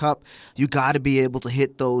attacking the cup, you got to be able to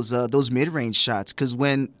hit those mid-range shots, because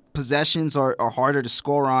when possessions are harder to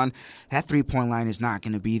score on, that three-point line is not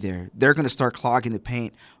going to be there. They're going to start clogging the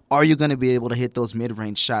paint. Are you going to be able to hit those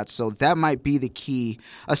mid-range shots? So that might be the key.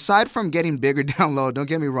 Aside from getting bigger down low, don't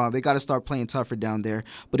get me wrong, they got to start playing tougher down there.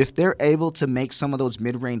 But if they're able to make some of those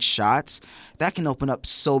mid-range shots, that can open up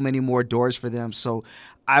so many more doors for them. So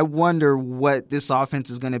I wonder what this offense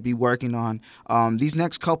is going to be working on these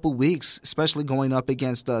next couple weeks, especially going up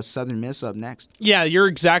against Southern Miss up next. Yeah, you're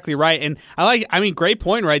exactly right. And great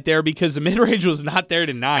point right there, because the mid-range was not there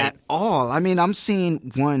tonight. At all. I'm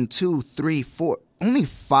seeing 1, 2, 3, 4. Only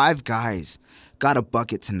 5 guys got a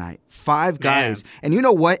bucket tonight. 5 guys. Man. And you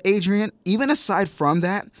know what, Adrian? Even aside from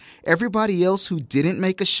that, everybody else who didn't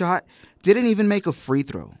make a shot didn't even make a free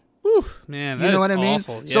throw. Whew, man, that you know is what I mean?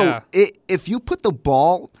 Awful. Yeah. So if you put the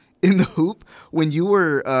ball in the hoop when you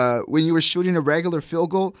were shooting a regular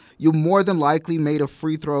field goal, you more than likely made a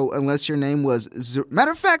free throw unless your name was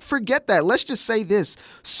matter of fact, forget that. Let's just say this: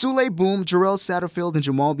 Souley Boum, Jarrell Satterfield, and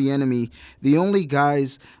Jamal Bieniemy, the only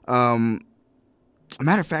guys.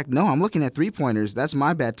 Matter of fact, no, I'm looking at three-pointers. That's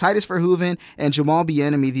my bad. Titus Verhoeven and Jamal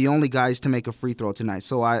Bieniemy, the only guys to make a free throw tonight.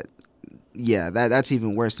 So that's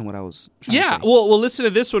even worse than what I was trying to say. Well, listen to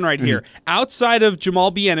this one right here. Outside of Jamal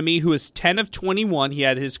Bieniemy, who is 10 of 21, he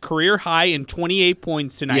had his career high in 28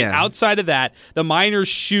 points tonight. Yeah. Outside of that, the Miners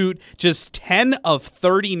shoot just 10 of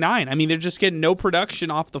 39. I mean, they're just getting no production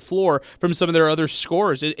off the floor from some of their other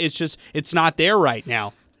scorers. It's not there right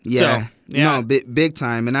now. Yeah. So, yeah. No, big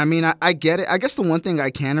time. And I get it. I guess the one thing I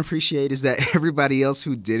can appreciate is that everybody else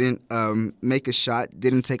who didn't make a shot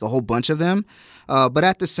didn't take a whole bunch of them. But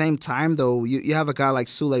at the same time, though, you have a guy like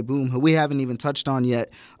Souley Boum, who we haven't even touched on yet.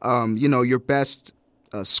 Your best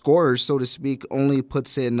scorers, so to speak, only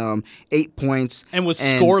puts in 8 points. And was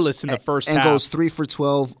scoreless in the first half. And goes 3 for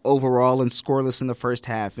 12 overall and scoreless in the first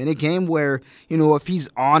half. In a game where, if he's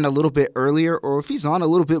on a little bit earlier or if he's on a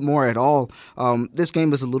little bit more at all, this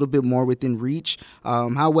game is a little bit more within reach.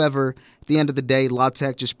 However, at the end of the day, La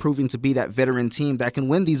Tech just proving to be that veteran team that can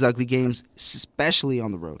win these ugly games, especially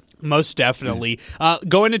on the road. Most definitely.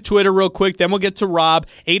 Go into Twitter real quick, then we'll get to Rob.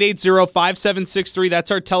 880-5763,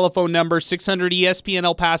 that's our telephone number. 600 ESPN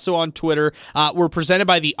El Paso on Twitter. We're presented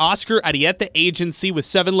by the Oscar Arieta Agency with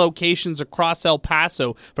 7 locations across El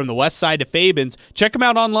Paso from the west side to Fabens. Check them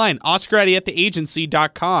out online,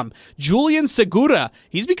 OscarArietaAgency.com. Julian Segura,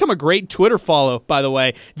 he's become a great Twitter follow, by the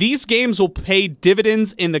way. These games will pay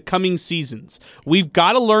dividends in the coming seasons. We've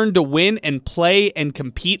got to learn to win and play and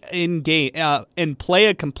compete in game and play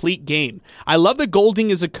a complete game. I love that Golding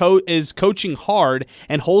is coaching hard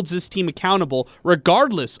and holds this team accountable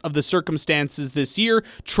regardless of the circumstances this year.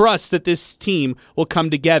 Trust that this team will come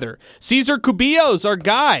together. Cesar Cubillo's our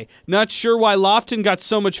guy. Not sure why Lofton got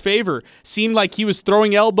so much favor. Seemed like he was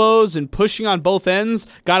throwing elbows and pushing on both ends.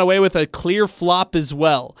 Got away with a clear flop as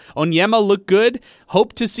well. Onyema looked good.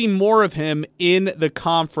 Hope to see more of him in the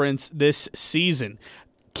conference this season.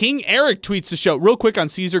 King Eric tweets the show real quick on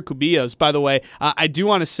Cesar Cubillos. By the way, I do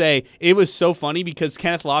want to say it was so funny because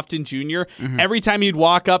Kenneth Lofton Jr. Every time he'd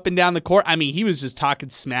walk up and down the court, I mean, he was just talking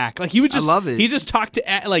smack. Like he would just, I love it. He just talked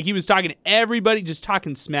to he was talking to everybody, just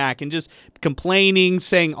talking smack and just complaining,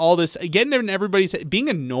 saying all this, getting in everybody's being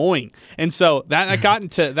annoying. And so that got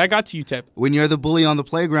to you, Tip. When you're the bully on the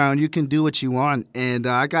playground, you can do what you want. And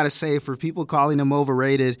I gotta say, for people calling him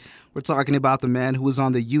overrated, we're talking about the man who was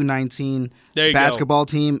on the U19 basketball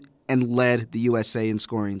team and led the USA in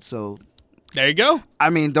scoring. So there you go. I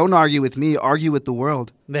mean, don't argue with me. Argue with the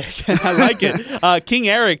world. I like it. King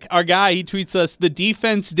Eric, our guy, he tweets us, the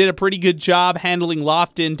defense did a pretty good job handling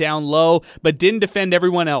Lofton down low, but didn't defend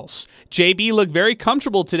everyone else. JB looked very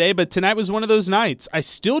comfortable today, but tonight was one of those nights. I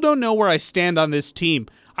still don't know where I stand on this team.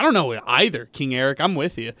 I don't know either, King Eric. I'm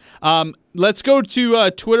with you. Let's go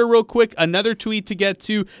to Twitter real quick. Another tweet to get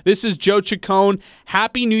to. This is Joe Chacon.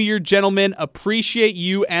 Happy New Year, gentlemen. Appreciate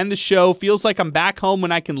you and the show. Feels like I'm back home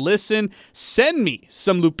when I can listen. Send me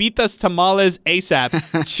some Lupitas tamales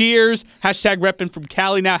ASAP. Cheers. Hashtag reppin' from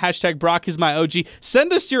Cali now. Hashtag Brock is my OG.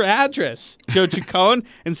 Send us your address, Joe Chacon,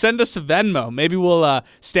 and send us a Venmo. Maybe we'll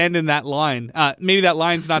stand in that line. Maybe that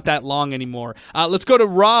line's not that long anymore. Let's go to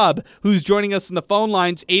Rob, who's joining us in the phone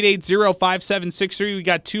lines, 880-5763. We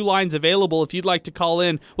got 2 lines available if you'd like to call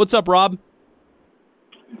in. What's up, Rob?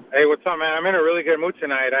 Hey, what's up, man? I'm in a really good mood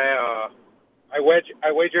tonight. I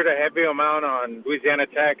wagered a heavy amount on Louisiana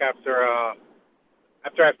Tech after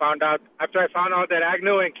I found out that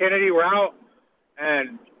Agnew and Kennedy were out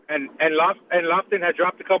and Lofton had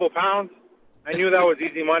dropped a couple pounds. I knew that was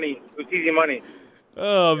easy money. It was easy money.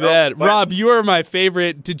 Oh, man. Rob, you are my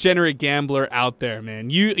favorite degenerate gambler out there, man.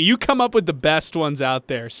 You come up with the best ones out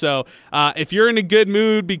there. So if you're in a good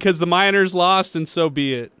mood because the Miners lost, then so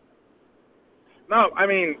be it. No, I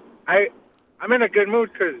mean, I'm in a good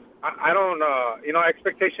mood because I don't,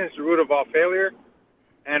 expectation is the root of all failure.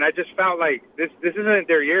 And I just felt like this isn't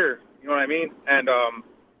their year. You know what I mean? And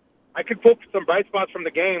I could pull some bright spots from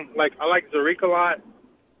the game. Like, I like Zaric a lot.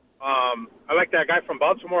 I like that guy from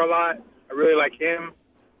Baltimore a lot. I really like him,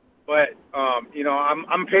 but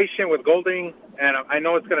I'm patient with Golding, and I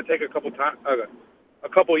know it's going to take a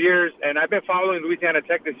couple years. And I've been following Louisiana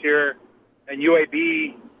Tech this year, and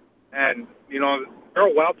UAB, and they're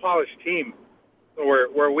a well polished team. So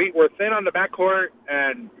we're thin on the backcourt,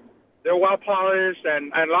 and they're well polished.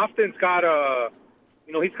 And Lofton's got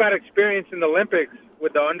he's got experience in the Olympics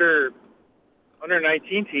with the under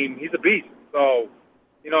 19 team. He's a beast. So.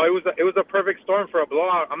 It was a perfect storm for a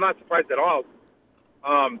blowout. I'm not surprised at all.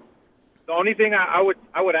 The only thing I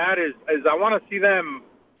would add is I want to see them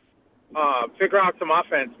figure out some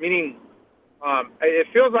offense. Meaning, it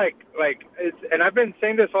feels like it's, and I've been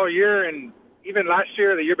saying this all year and even last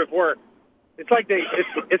year, the year before. It's like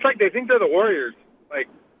they think they're the Warriors. Like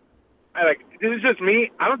this is just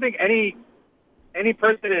me. I don't think any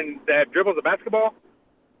person that dribbles a basketball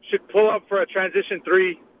should pull up for a transition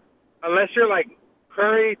 3 unless you're like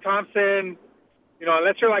Curry, Thompson,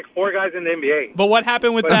 unless you're like 4 guys in the NBA. But what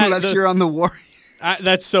happened with that? Unless you're on the Warriors.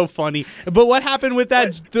 That's so funny. But what happened with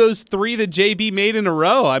those 3 that JB made in a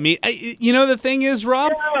row? I mean, the thing is,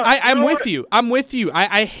 Rob, I'm with you.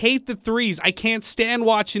 I hate the threes. I can't stand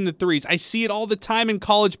watching the threes. I see it all the time in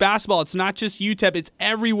college basketball. It's not just UTEP. It's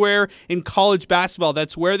everywhere in college basketball.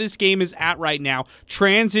 That's where this game is at right now.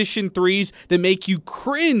 Transition threes that make you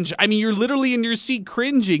cringe. I mean, you're literally in your seat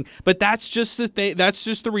cringing. But that's just the thing. That's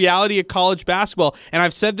just the reality of college basketball. And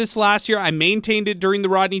I've said this last year. I maintained it during the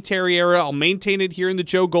Rodney Terry era. I'll maintain it here in the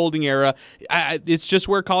Joe Golding era. It's just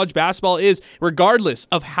where college basketball is, regardless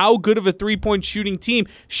of how good of a three-point shooting team.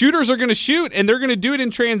 Shooters are going to shoot, and they're going to do it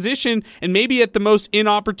in transition and maybe at the most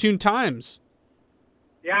inopportune times.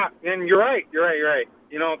 Yeah, and you're right.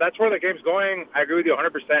 That's where the game's going. I agree with you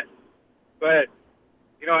 100%. But,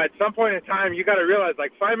 at some point in time, you got to realize,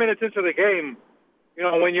 like 5 minutes into the game,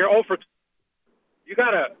 when you're 0 for 2, you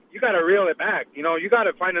gotta reel it back. You got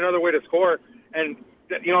to find another way to score. And,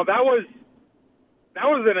 that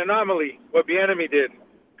was an anomaly, what Bieniemy did,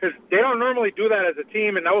 because they don't normally do that as a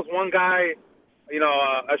team, and that was one guy,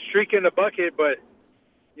 a streak in the bucket, but,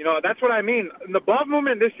 that's what I mean. The ball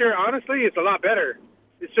movement this year, honestly, is a lot better.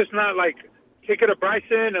 It's just not like kick it to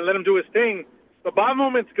Bryson and let him do his thing. The ball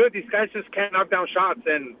movement's good. These guys just can't knock down shots,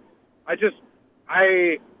 and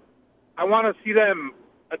I want to see them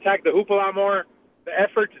attack the hoop a lot more. The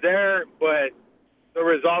effort's there, but the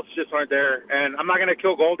results just aren't there. And I'm not going to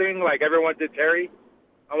kill Golding like everyone did Terry.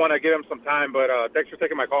 I want to give him some time, but thanks for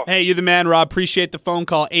taking my call. Hey, you're the man, Rob. Appreciate the phone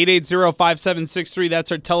call. 880-5763. That's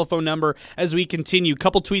our telephone number as we continue.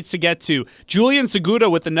 Couple tweets to get to. Julian Segura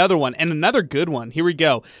with another one, and another good one. Here we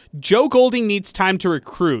go. Joe Golding needs time to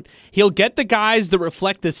recruit. He'll get the guys that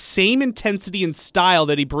reflect the same intensity and style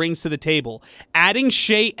that he brings to the table. Adding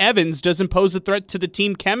Shea Evans doesn't pose a threat to the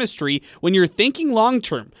team chemistry when you're thinking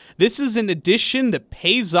long-term. This is an addition that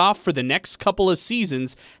pays off for the next couple of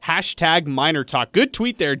seasons. Hashtag Miner Talk. Good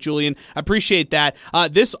tweet there, Julian. I appreciate that.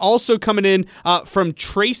 This also coming in from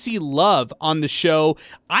Tracy Love on the show.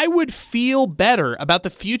 I would feel better about the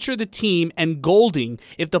future of the team and Golding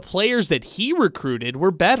if the players that he recruited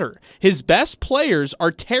were better. His best players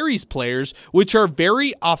are Terry's players, which are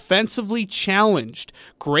very offensively challenged.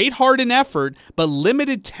 Great heart and effort, but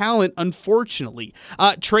limited talent, unfortunately.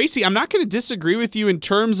 Tracy, I'm not going to disagree with you in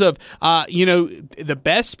terms of, the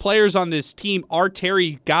best players on this team are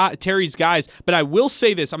Terry's guys, but I will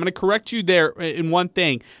say this. I'm going to correct you there in one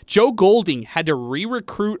thing. Joe Golding had to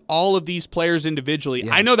re-recruit all of these players individually.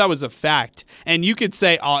 Yeah. I know that was a fact, and you could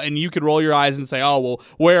say, and you could roll your eyes and say, oh, well,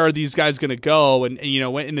 where are these guys going to go? And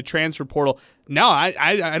in the transfer portal. No,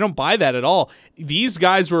 I don't buy that at all. These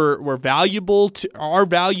guys are valuable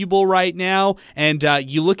right now, and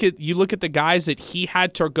you look at the guys that he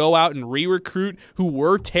had to go out and re-recruit who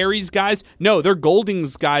were Terry's guys. No, they're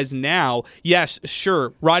Golding's guys now. Yes,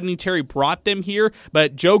 sure, Rodney Terry brought them here,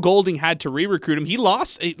 but Joe Golding had to re-recruit him. He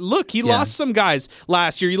lost some guys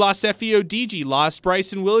last year. He lost F.E.O. DG, lost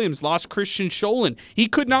Bryson Williams, lost Christian Sholin. He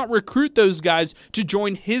could not recruit those guys to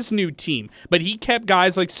join his new team, but he kept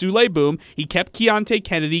guys like Sule Boom. He kept Keontae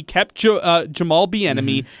Kennedy, kept Jamal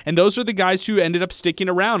Bieniemy, and those are the guys who ended up sticking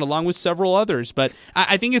around along with several others. But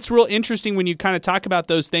I think it's real interesting when you kind of talk about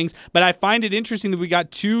those things, but I find it interesting that we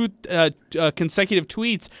got two consecutive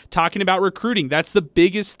tweets talking about recruiting. That's the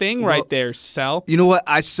biggest thing right there, Sal. You know what?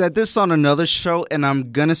 I said this on another show, and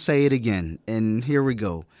I'm going to say it again, and here we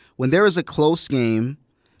go. When there is a close game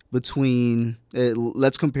between,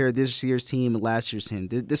 let's compare this year's team and last year's team,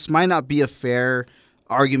 this might not be a fair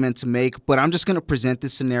argument to make, but I'm just going to present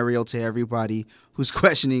this scenario to everybody who's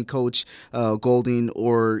questioning Coach Golding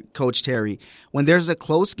or Coach Terry. When there's a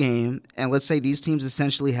close game, and let's say these teams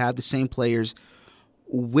essentially have the same players,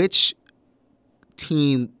 which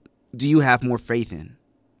team do you have more faith in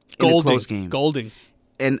a close game? Golding.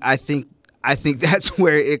 And I think that's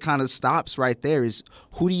where it kind of stops right there, is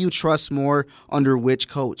who do you trust more under which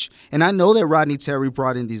coach? And I know that Rodney Terry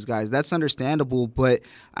brought in these guys. That's understandable, but,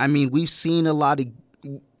 I mean, we've seen a lot of –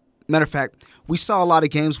 matter of fact, we saw a lot of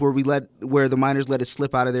games where the Miners let it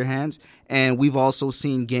slip out of their hands, and we've also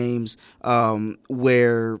seen games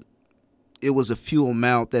where it was a few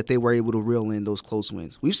amount that they were able to reel in those close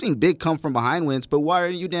wins. We've seen big come-from-behind wins, but why are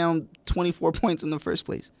you down 24 points in the first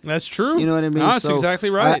place? That's true. You know what I mean? No, that's exactly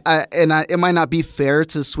right. It might not be fair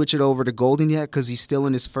to switch it over to Golding yet because he's still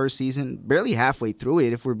in his first season, barely halfway through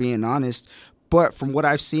it, if we're being honest. But from what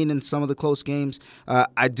I've seen in some of the close games,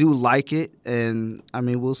 I do like it, and, I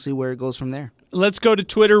mean, we'll see where it goes from there. Let's go to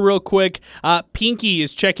Twitter real quick. Pinky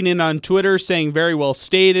is checking in on Twitter saying very well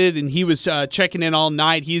stated, and he was checking in all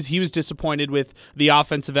night. He was disappointed with the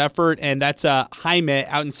offensive effort, and that's Jaime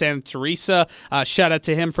out in Santa Teresa. Shout out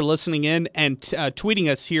to him for listening in and tweeting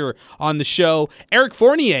us here on the show. Eric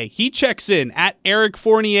Fournier, he checks in at Eric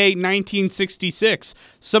Fournier 1966.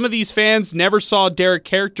 Some of these fans never saw Derek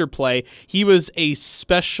Character play. He was a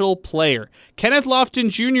special player. Kenneth Lofton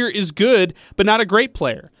Jr. is good, but not a great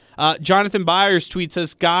player. Jonathan Byers tweets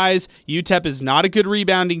us, guys, UTEP is not a good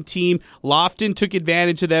rebounding team. Lofton took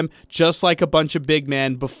advantage of them just like a bunch of big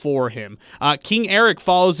men before him. King Eric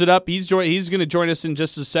follows it up. He's going to join us in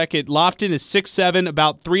just a second. Lofton is 6'7",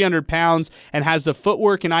 about 300 pounds, and has the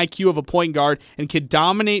footwork and IQ of a point guard and can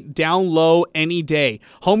dominate down low any day.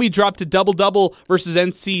 Homie dropped a double-double versus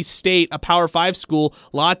NC State, a Power 5 school.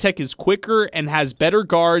 La Tech is quicker and has better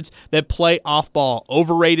guards that play off-ball.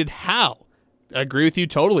 Overrated how? I agree with you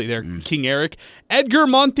totally there, King Eric. Edgar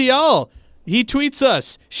Montiel, he tweets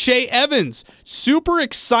us, Shea Evans, super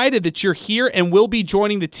excited that you're here and will be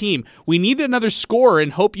joining the team. We need another scorer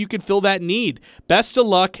and hope you can fill that need. Best of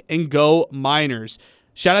luck and go Miners.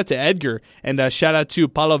 Shout out to Edgar, and shout out to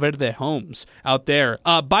Palo Verde Homes out there.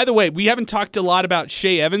 By the way, we haven't talked a lot about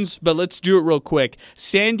Shea Evans, but let's do it real quick.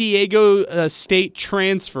 San Diego State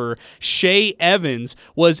transfer Shea Evans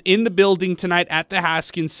was in the building tonight at the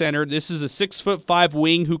Haskins Center. This is a 6'5"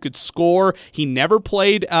 wing who could score. He never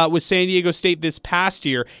played with San Diego State this past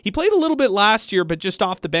year. He played a little bit last year, but just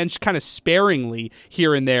off the bench, kind of sparingly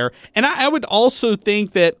here and there. And I would also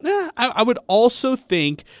think that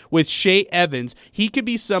with Shea Evans, he could could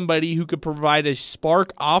be somebody who could provide a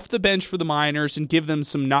spark off the bench for the Miners and give them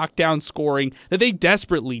some knockdown scoring that they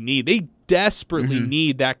desperately need. They desperately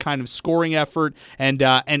need that kind of scoring effort, and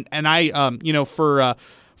I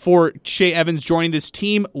for Shea Evans joining this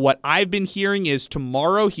team, what I've been hearing is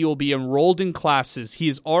tomorrow he will be enrolled in classes. He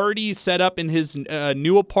is already set up in his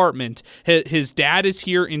new apartment. His dad is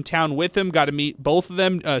here in town with him. Got to meet both of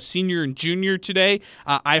them, senior and junior, today.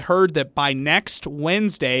 I heard that by next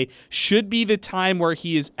Wednesday should be the time where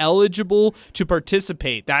he is eligible to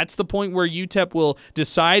participate. That's the point where UTEP will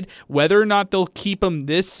decide whether or not they'll keep him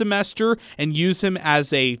this semester and use him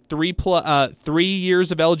as a 3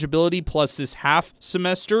 years of eligibility plus this half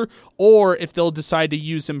semester, or if they'll decide to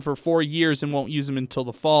use him for 4 years and won't use him until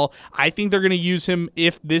the fall. I think they're going to use him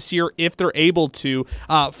this year if they're able to,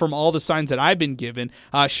 from all the signs that I've been given.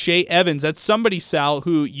 Shea Evans, that's somebody, Sal,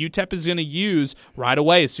 who UTEP is going to use right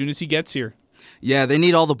away as soon as he gets here. Yeah, they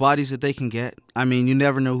need all the bodies that they can get. I mean, you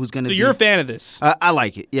never know who's going to be. So you're a fan of this? I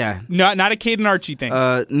like it, yeah. Not a Caden Archie thing?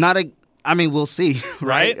 We'll see,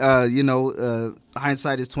 right?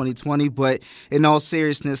 Hindsight is 20/20, but in all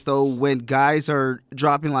seriousness, though, when guys are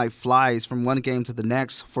dropping like flies from one game to the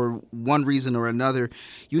next for one reason or another,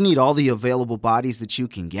 you need all the available bodies that you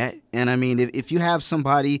can get. And I mean, if you have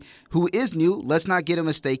somebody who is new, let's not get him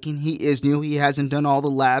mistaken. He is new. He hasn't done all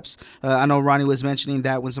the laps. I know Ronnie was mentioning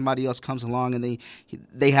that when somebody else comes along and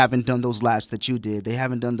they haven't done those laps that you did. They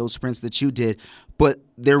haven't done those sprints that you did. But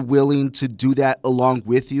they're willing to do that along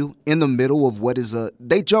with you in the middle of what is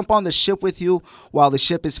they jump on the ship with you while the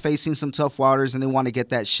ship is facing some tough waters and they want to get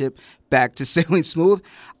that ship back to sailing smooth.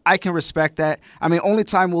 I can respect that. I mean, only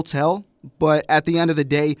time will tell, but at the end of the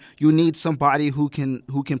day, you need somebody who can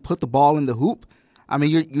put the ball in the hoop. I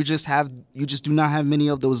mean, you just do not have many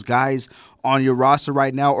of those guys on your roster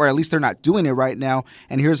right now, or at least they're not doing it right now.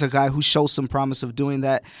 And here's a guy who shows some promise of doing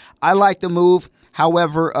that. I like the move.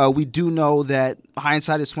 However, we do know that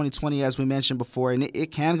hindsight is 20/20, as we mentioned before, and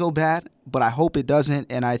it can go bad, but I hope it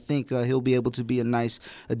doesn't, and I think he'll be able to be a nice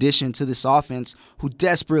addition to this offense who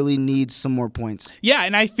desperately needs some more points. Yeah,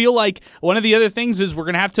 and I feel like one of the other things is we're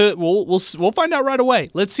going to have to we'll find out right away.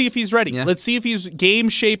 Let's see if he's ready. Yeah. Let's see if he's game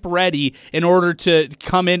shape ready in order to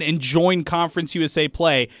come in and join Conference USA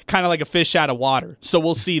play, kind of like a fish out of water. So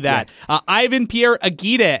we'll see that. Yeah. Ivan Pierre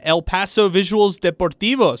Aguirre, El Paso Visuals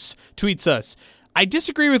Deportivos, tweets us, I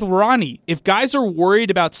disagree with Ronnie. If guys are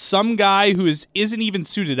worried about some guy who isn't even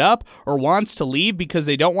suited up or wants to leave because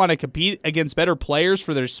they don't want to compete against better players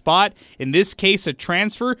for their spot, in this case a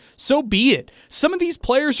transfer, so be it. Some of these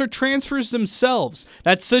players are transfers themselves.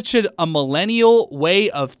 That's such a millennial way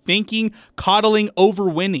of thinking, coddling over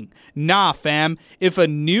winning. Nah, fam. If a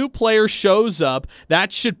new player shows up,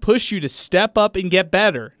 that should push you to step up and get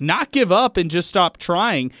better. Not give up and just stop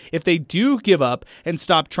trying. If they do give up and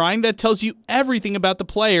stop trying, that tells you everything about the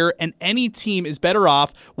player, and any team is better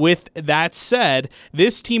off. With that said,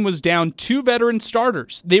 this team was down 2 veteran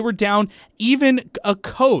starters. They were down even a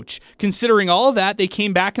coach. Considering all of that, they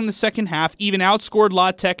came back in the second half, even outscored La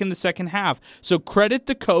Tech in the second half. So credit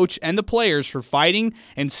the coach and the players for fighting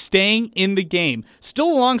and staying in the game.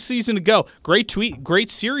 Still a long season to go. Great tweet, great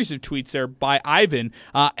series of tweets there by Ivan.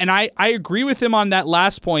 And I agree with him on that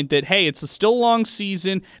last point that, hey, it's still a long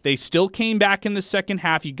season. They still came back in the second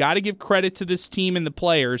half. You got to give credit to this team and the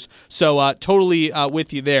players. So totally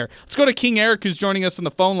with you there. Let's go to King Eric, who's joining us on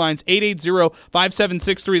the phone lines.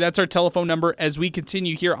 880-5763. That's our telephone number as we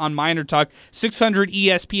continue here on Miner Talk. 600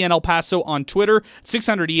 ESPN El Paso on Twitter.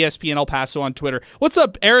 600 ESPN El Paso on Twitter. What's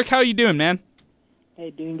up, Eric? How you doing, man?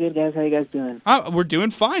 Hey, doing good, guys. How you guys doing? We're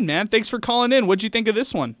doing fine, man. Thanks for calling in. What'd you think of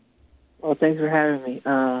this one? Well, thanks for having me.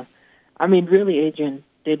 I mean, really, Adrian,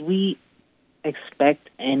 did we expect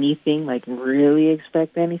anything, really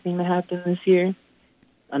expect anything to happen this year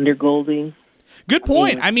under Goldie? Good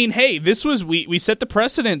point. I mean, hey, this was, we set the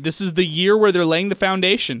precedent. This is the year where they're laying the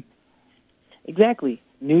foundation. Exactly.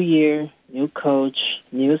 New year, new coach,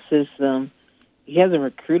 new system. He hasn't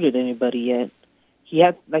recruited anybody yet. He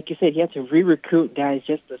had, like you said, he had to re-recruit guys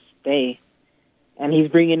just to stay. And he's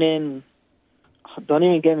bringing in, don't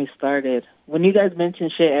even get me started. When you guys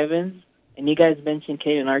mentioned Shea Evans and you guys mentioned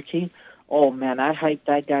Caden Archie, oh, man, I hyped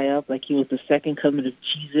that guy up like he was the second coming of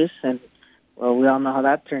Jesus. And, well, we all know how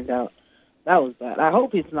that turned out. That was bad. I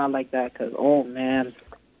hope it's not like that because, oh, man.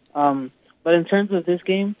 But in terms of this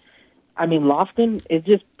game, I mean, Lofton, it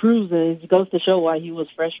just proves, it goes to show why he was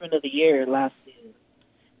freshman of the year last season.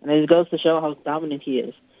 And it goes to show how dominant he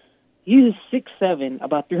is. He is 6'7",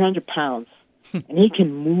 about 300 pounds, and he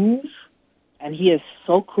can move, and he is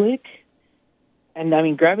so quick. And, I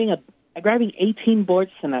mean, grabbing 18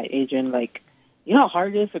 boards tonight, Adrian, you know how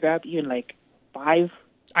hard it is to grab even, 5?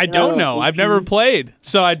 I don't know. I've never played,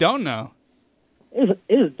 so I don't know. It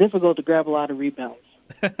is difficult to grab a lot of rebounds.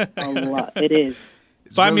 A lot. It is.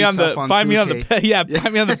 Find me on the find me on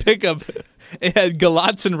the pickup at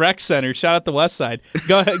Galatz Rec Center. Shout out the West Side.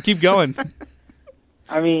 Go ahead, keep going.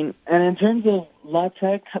 I mean, and in terms of La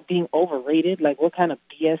Tech being overrated, like what kind of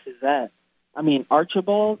BS is that? I mean,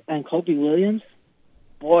 Archibald and Kobe Williams,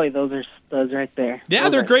 boy, those are studs right there. Yeah,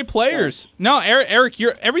 they're great players. No, Eric,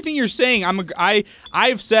 everything you're saying.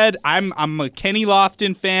 I've said I'm a Kenny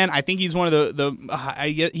Lofton fan. I think he's one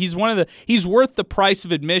of he's worth the price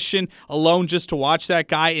of admission alone just to watch that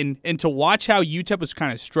guy and to watch how UTEP was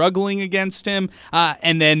kind of struggling against him.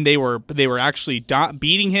 And then they were actually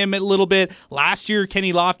beating him a little bit last year.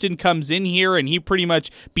 Kenny Lofton comes in here and he pretty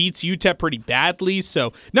much beats UTEP pretty badly.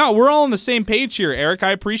 So no, we're all on the same page here, Eric.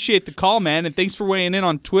 I appreciate the call, man, and thanks for weighing in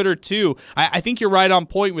on Twitter too. I think you're right on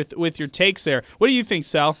point with your takes there. What do you think,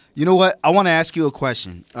 Sal? You know what? I want to ask you a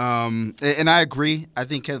question. And I agree. I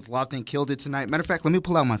think Kenneth Lofton killed it tonight. Matter of fact, let me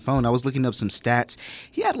pull out my phone. I was looking up some stats.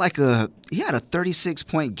 He had a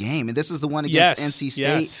 36-point game, and this is the one against NC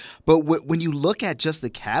State. Yes. But when you look at just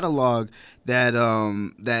the catalog that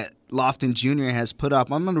Lofton Jr. has put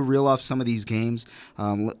up, I'm going to reel off some of these games.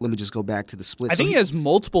 Let me just go back to the split. I think he has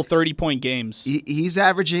multiple 30-point games. He's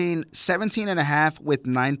averaging 17.5 with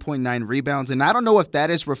 9.9 rebounds, and I don't know if that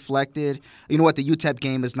is reflected. You know what? The UTEP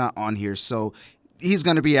game is not on here, so he's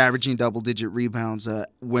going to be averaging double-digit rebounds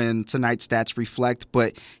when tonight's stats reflect,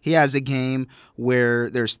 but he has a game where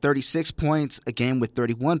there's 36 points, a game with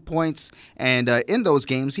 31 points, and in those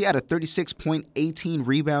games, he had a 36.18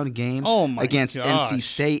 rebound game against NC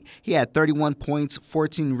State. He had 31 points,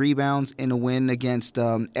 14 rebounds in a win against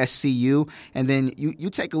SCU, and then you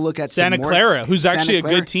take a look at Santa Clara, who's actually a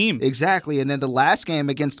good team. Exactly, and then the last game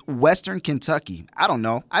against Western Kentucky. I don't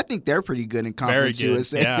know. I think they're pretty good in Conference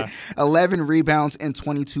USA. Yeah. 11 rebounds and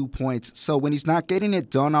 22 points. So when he's not getting it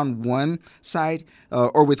done on one side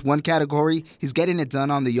or with one category, he's getting it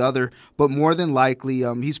done on the other. But more than likely,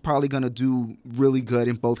 he's probably going to do really good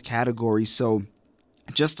in both categories. So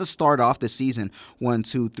just to start off the season, 1,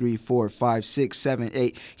 2, 3, 4, 5, 6, 7,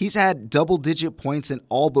 8. He's had double-digit points in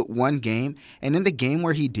all but one game. And in the game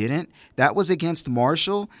where he didn't, that was against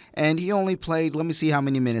Marshall. And he only played, let me see how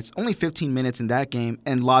many minutes, only 15 minutes in that game.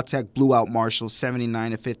 And La Tech blew out Marshall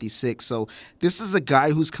 79-56. So this is a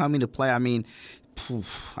guy who's coming to play. I mean,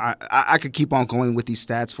 I could keep on going with these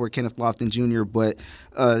stats for Kenneth Lofton Jr., but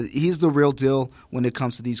he's the real deal when it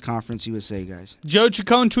comes to these Conference USA guys. Joe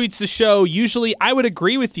Chacon tweets the show, usually I would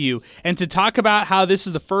agree with you, and to talk about how this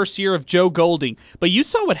is the first year of Joe Golding. But you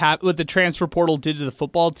saw what the transfer portal did to the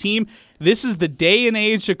football team. This is the day and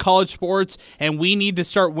age of college sports, and we need to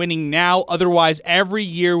start winning now. Otherwise, every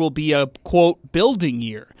year will be a, quote, building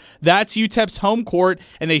year. That's UTEP's home court,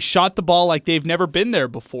 and they shot the ball like they've never been there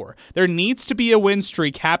before. There needs to be a win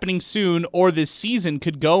streak happening soon, or this season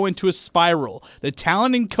could go into a spiral. The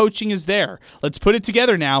talent and coaching is there. Let's put it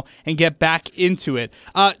together now and get back into it.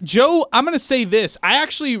 Joe, I'm going to say this. I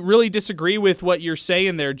actually really disagree with what you're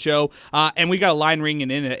saying there, Joe, and we got a line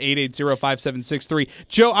ringing in at 880-5763.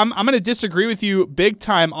 Joe, I'm going to disagree with you big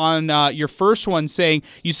time on your first one, saying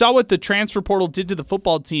you saw what the transfer portal did to the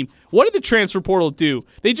football team. What did the transfer portal do?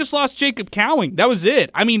 They just lost Jacob Cowing. That was it.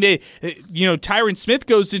 I mean, Tyron Smith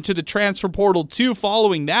goes into the transfer portal too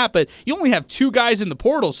following that, but you only have two guys in the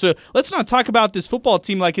portal. So let's not talk about this football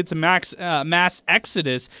team like it's a mass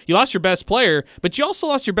exodus. You lost your best player, but you also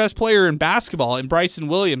lost your best player in basketball in Bryson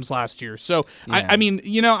Williams last year. So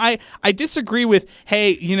yeah. I disagree with,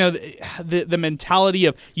 hey, the mentality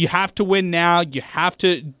of you have to win now, you have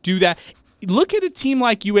to do that. Look at a team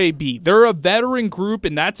like UAB. They're a veteran group,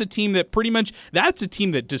 and that's a team that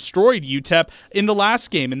destroyed UTEP in the last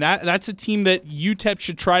game, and that's a team that UTEP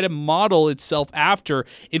should try to model itself after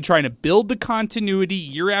in trying to build the continuity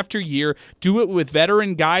year after year, do it with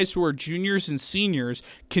veteran guys who are juniors and seniors,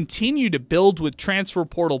 continue to build with transfer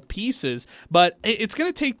portal pieces, but it's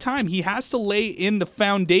going to take time. He has to lay in the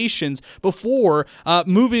foundations before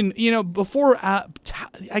moving,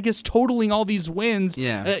 totaling all these wins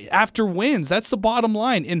after wins. That's the bottom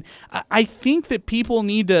line. And I think that people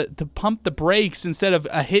need to pump the brakes instead of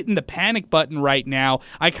hitting the panic button right now.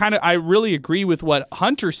 I really agree with what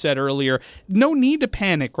Hunter said earlier. No need to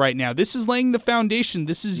panic right now. This is laying the foundation.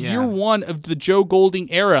 This is year one of the Joe Golding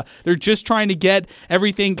era. They're just trying to get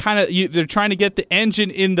everything they're trying to get the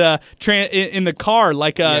engine in the car,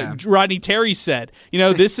 like Rodney Terry said.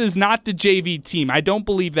 This is not the JV team. I don't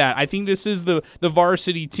believe that. I think this is the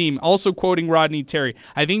varsity team. Also quoting Rodney Terry,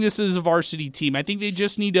 I think this is a varsity varsity team. I think they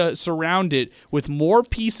just need to surround it with more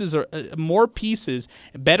pieces,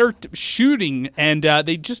 better shooting, and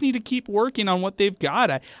they just need to keep working on what they've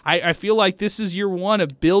got. I feel like this is year one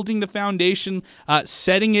of building the foundation,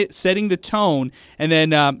 setting the tone, and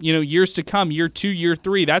then years to come, year 2, year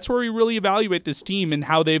 3. That's where we really evaluate this team and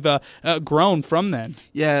how they've grown from then.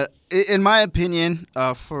 Yeah. In my opinion,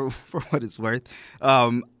 for what it's worth,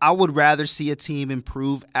 I would rather see a team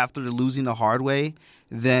improve after losing the hard way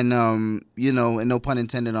than, and no pun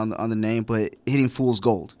intended on the name, but hitting fool's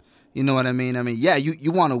gold. You know what I mean? I mean, yeah,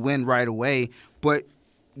 you want to win right away, but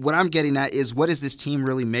what I'm getting at is what is this team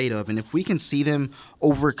really made of? And if we can see them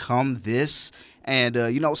overcome this and,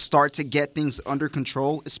 start to get things under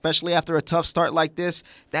control, especially after a tough start like this,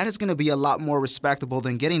 that is going to be a lot more respectable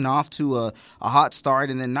than getting off to a hot start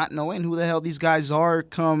and then not knowing who the hell these guys are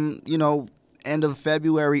come, end of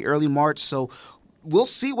February, early March. So we'll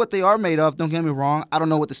see what they are made of. Don't get me wrong. I don't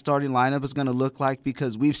know what the starting lineup is going to look like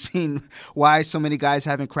because we've seen why so many guys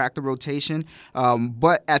haven't cracked the rotation.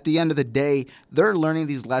 But at the end of the day, they're learning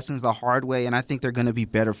these lessons the hard way, and I think they're going to be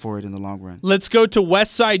better for it in the long run. Let's go to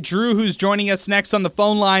Westside Drew, who's joining us next on the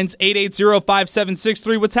phone lines,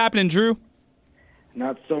 880-5763. What's happening, Drew?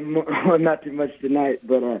 Not too much tonight,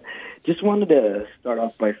 but just wanted to start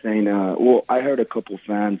off by saying, I heard a couple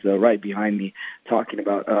fans right behind me talking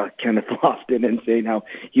about Kenneth Lofton and saying how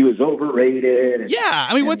he was overrated. Yeah,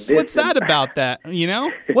 I mean, what's that about that,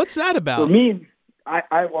 What's that about? For me,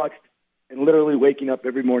 I watched, and literally waking up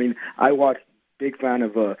every morning, I watched, big fan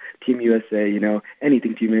of Team USA,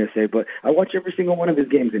 anything Team USA, but I watch every single one of his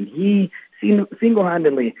games, and he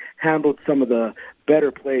single-handedly handled some of the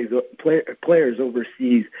better players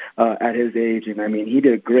overseas at his age, and I mean, he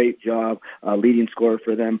did a great job leading scorer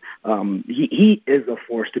for them. He is a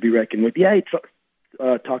force to be reckoned with. Yeah, he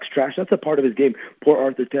talks trash. That's a part of his game. Port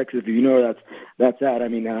Arthur, Texas. If you know that's that. I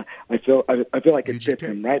mean, I feel like it fits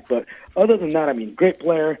him, right? But other than that, I mean, great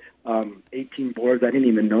player. 18 boards. I didn't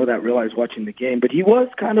even know that. Realized watching the game, but he was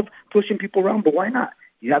kind of pushing people around. But why not?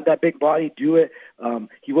 You have that big body, do it.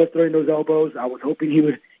 He was throwing those elbows. I was hoping he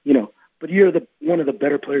would, But you're one of the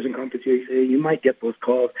better players in Conference USA. You might get those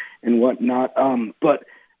calls and whatnot. But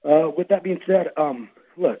with that being said,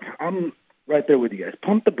 look, I'm right there with you guys.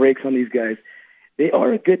 Pump the brakes on these guys. They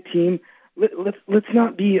are a good team. Let's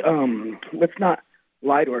not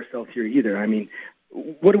lie to ourselves here either. I mean,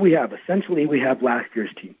 what do we have? Essentially, we have last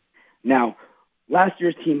year's team. Now, last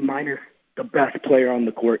year's team minus the best player on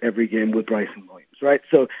the court every game with Bryson Williams, right?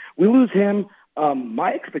 So we lose him.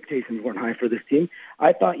 My expectations weren't high for this team.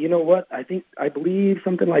 I thought, you know what? I believe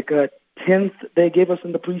something like a 10th they gave us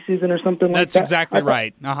in the preseason or something like that. That's exactly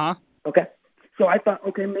right. Uh-huh. Okay. So I thought,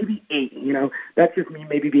 okay, maybe 8. That's just me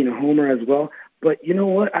maybe being a homer as well. But you know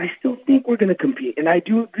what? I still think we're going to compete. And I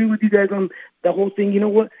do agree with you guys on the whole thing. You know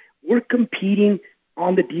what? We're competing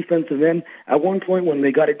on the defensive end. At one point when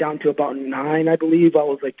they got it down to about 9, I believe, I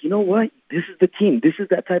was like, you know what? This is the team. This is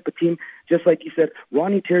that type of team. Just like you said,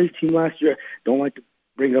 Ronnie Terry's team last year, don't like to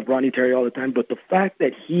bring up Ronnie Terry all the time, but the fact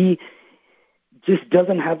that he just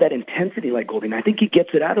doesn't have that intensity like Golding, I think he gets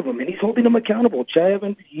it out of him, and he's holding him accountable. Chay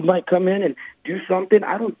Evans, he might come in and do something.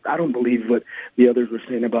 I don't believe what the others were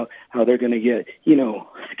saying about how they're going to get,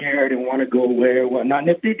 scared and want to go away or whatnot. And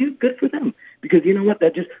if they do, good for them. Because you know what?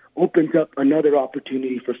 That just opens up another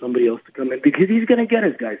opportunity for somebody else to come in because he's going to get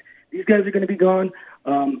his guys. These guys are going to be gone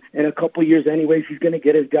in a couple years anyways. He's going to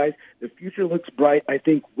get his guys. The future looks bright, I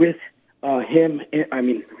think, with him. I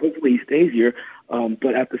mean, hopefully he stays here.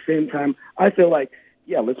 But at the same time, I feel like,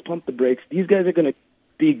 yeah, let's pump the brakes. These guys are going to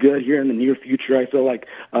be good here in the near future. I feel like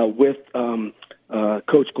with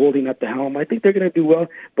Coach Golding at the helm, I think they're going to do well.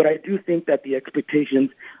 But I do think that the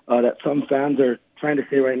expectations that some fans are trying to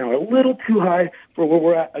say right now are a little too high for where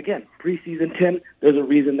we're at. Again, preseason 10, there's a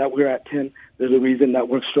reason that we're at 10. There's a reason that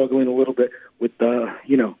we're struggling a little bit with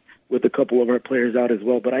with a couple of our players out as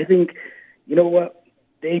well. But I think, you know what,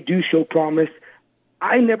 they do show promise.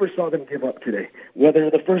 I never saw them give up today.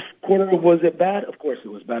 Whether the first quarter was it bad, of course it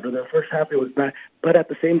was bad. Or the first half it was bad. But at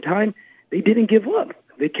the same time, they didn't give up.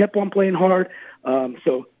 They kept on playing hard.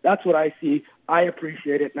 So that's what I see. I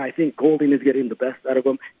appreciate it, and I think Golding is getting the best out of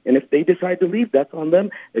them. And if they decide to leave, that's on them.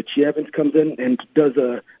 If Chay Evans comes in and does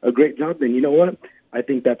a great job, then you know what? I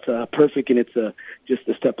think that's perfect, and it's just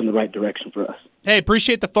a step in the right direction for us. Hey,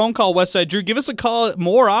 appreciate the phone call, Westside Drew. Give us a call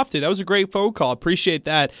more often. That was a great phone call. Appreciate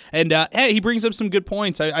that. And hey, he brings up some good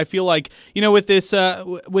points. I feel like with this,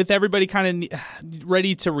 with everybody kind of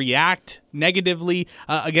ready to react negatively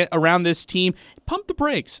around this team. Pump the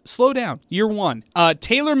brakes. Slow down. Year one.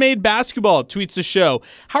 TaylorMade Basketball tweets the show.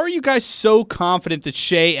 How are you guys so confident that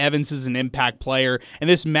Shea Evans is an impact player and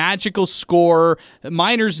this magical scorer?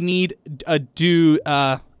 Miners need a dude.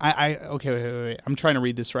 Okay, wait. I'm trying to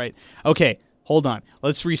read this right. Okay, hold on.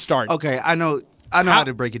 Let's restart. Okay, I know how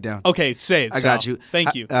to break it down. Okay, say it, I got you.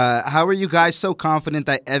 Thank you. How are you guys so confident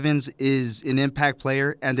that Evans is an impact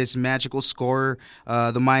player and this magical scorer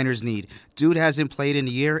the Miners need? Dude hasn't played in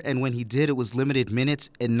a year, and when he did, it was limited minutes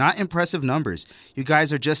and not impressive numbers. You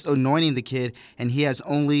guys are just anointing the kid, and he has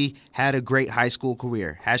only had a great high school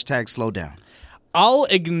career. # slow down. I'll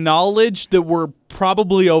acknowledge that we're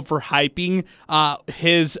probably overhyping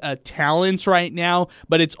his talents right now,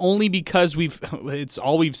 but it's only because it's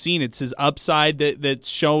all we've seen. It's his upside that's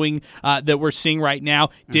showing that we're seeing right now.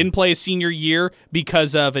 Didn't play a senior year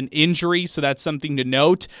because of an injury, so that's something to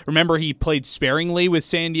note. Remember, he played sparingly with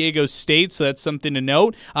San Diego State, so that's something to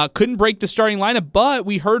note. Couldn't break the starting lineup, but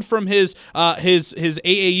we heard from his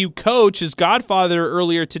AAU coach, his godfather,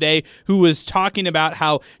 earlier today, who was talking about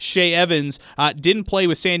how Shea Evans didn't play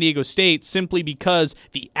with San Diego State simply because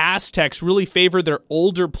the Aztecs really favor their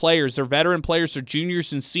older players, their veteran players, their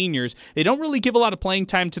juniors and seniors. They don't really give a lot of playing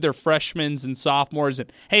time to their freshmen and sophomores.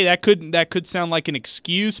 And hey, that could sound like an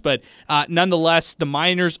excuse, but nonetheless, the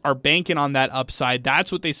Miners are banking on that upside.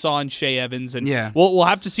 That's what they saw in Shea Evans, and we'll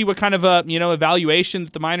have to see what kind of evaluation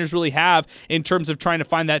that the Miners really have in terms of trying to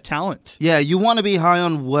find that talent. Yeah, you want to be high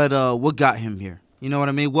on what got him here. You know what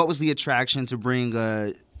I mean? What was the attraction to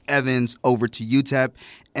bring Evans over to UTEP,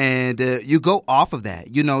 and you go off of that.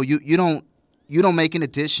 You don't make an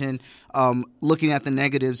addition looking at the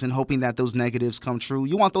negatives and hoping that those negatives come true.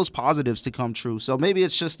 You want those positives to come true. So maybe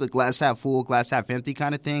it's just a glass half full, glass half empty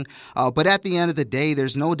kind of thing. But at the end of the day,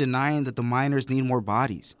 there's no denying that the Miners need more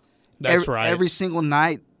bodies. That's right. Every single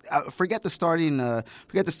night. Forget the starting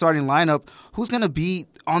lineup. Who's going to be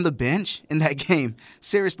on the bench in that game?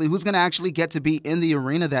 Seriously, who's going to actually get to be in the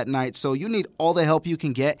arena that night? So you need all the help you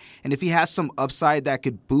can get. And if he has some upside that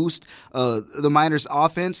could boost the Miners'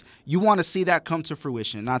 offense, you want to see that come to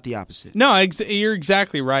fruition, not the opposite. No, you're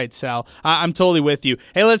exactly right, Sal. I'm totally with you.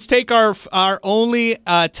 Hey, let's take our only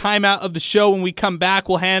timeout of the show. When we come back,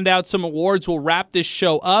 we'll hand out some awards. We'll wrap this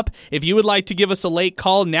show up. If you would like to give us a late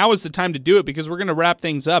call, now is the time to do it because we're going to wrap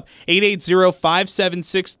things up.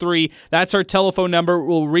 880-5763. That's our telephone number.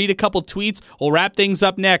 We'll read a couple tweets. We'll wrap things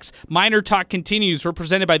up next. Miner Talk continues. We're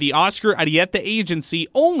presented by the Oscar Arieta Agency,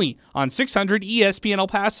 only on 600 ESPN El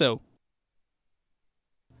Paso.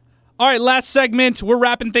 All right, last segment. We're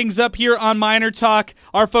wrapping things up here on Miner Talk.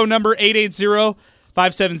 Our phone number,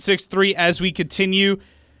 880-5763, as we continue.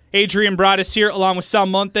 Adrian Broadus here, along with Sal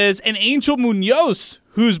Montes and Angel Munoz,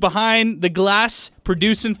 who's behind the glass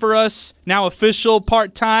producing for us, now official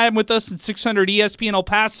part-time with us at 600 ESPN El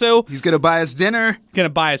Paso. He's going to buy us dinner.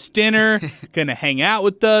 Going to hang out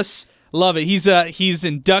with us. Love it. He's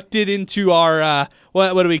inducted into our,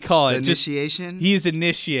 what do we call it? Initiation? He's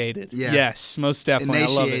initiated. Yeah. Yes, most definitely.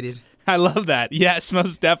 Initiated. I love that. Yes,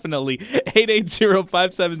 most definitely.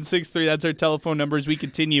 880-5763. That's our telephone number as we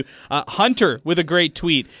continue. Hunter with a great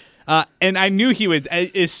tweet. And I knew he would.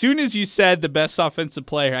 As soon as you said the best offensive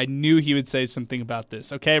player, I knew he would say something about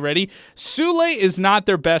this. Okay, ready? Sule is not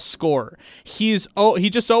their best scorer. He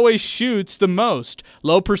just always shoots the most.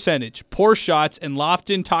 Low percentage, poor shots, and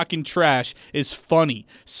Lofton talking trash is funny.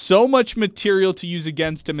 So much material to use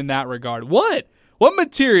against him in that regard. What? What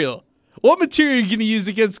material? What material are you going to use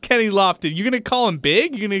against Kenny Lofton? You're going to call him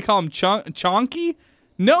big? You're going to call him chonky?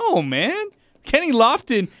 No, man. Kenny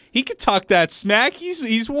Lofton, he could talk that smack.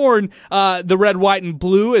 He's worn the red, white, and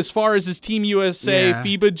blue as far as his Team USA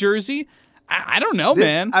FIBA jersey. I don't know,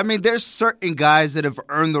 man. I mean, there's certain guys that have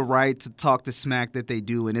earned the right to talk the smack that they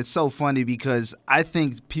do, and it's so funny because I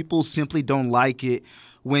think people simply don't like it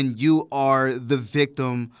when you are the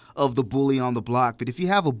victim of the bully on the block. But if you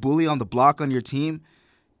have a bully on the block on your team,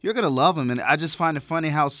 you're going to love him. And I just find it funny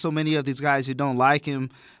how so many of these guys who don't like him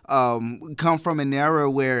come from an era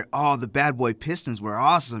where, the bad boy Pistons were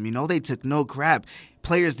awesome. You know, they took no crap.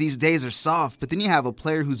 Players these days are soft. But then you have a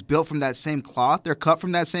player who's built from that same cloth. They're cut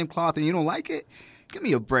from that same cloth, and you don't like it? Give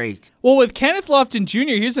me a break. Well, with Kenneth Lofton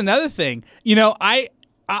Jr., here's another thing. You know, and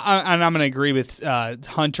I'm going to agree with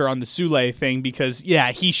Hunter on the Sule thing because,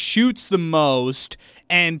 he shoots the most,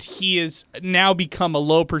 and he has now become a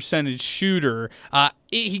low percentage shooter.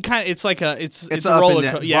 It's a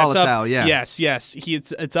roller coaster. Yeah, volatile, Yes.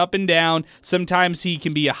 It's up and down. Sometimes he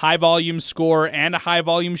can be a high volume scorer and a high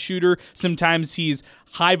volume shooter. Sometimes he's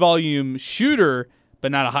high volume shooter,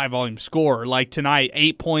 but not a high-volume scorer. Like tonight,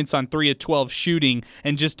 8 points on 3 of 12 shooting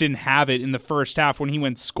and just didn't have it in the first half when he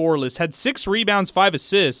went scoreless. Had 6 rebounds, 5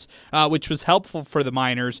 assists, which was helpful for the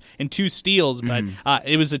Miners, and 2 steals, but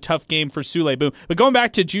it was a tough game for Souley Boum. But going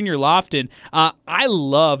back to Junior Lofton, I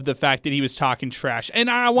love the fact that he was talking trash, and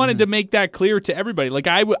I wanted to make that clear to everybody. Like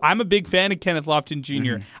I'm a big fan of Kenneth Lofton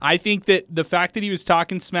Jr. I think that the fact that he was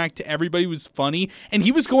talking smack to everybody was funny, and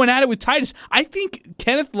he was going at it with Titus. I think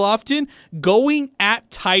Kenneth Lofton going at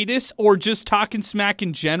Titus or just talking smack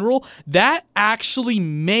in general, that actually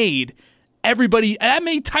made everybody, that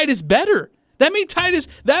made Titus better. That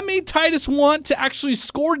made Titus want to actually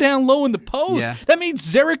score down low in the post. Yeah. That made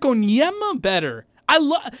Zarek Onyema better.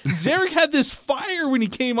 Zarek had this fire when he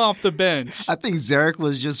came off the bench. I think Zarek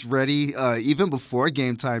was just ready even before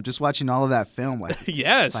game time, just watching all of that film. Like,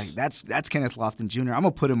 yes. Like that's Kenneth Lofton Jr. I'm going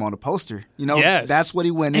to put him on a poster. You know, yes. That's what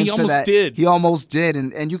he went and into. He almost did. He almost did.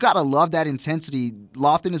 And you got to love that intensity.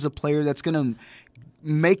 Lofton is a player that's going to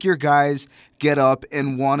make your guys get up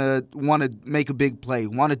and want to make a big play,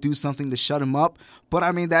 want to do something to shut him up. But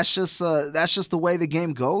I mean, that's just the way the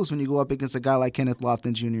game goes when you go up against a guy like Kenneth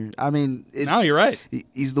Lofton Jr. I mean, no, you're right.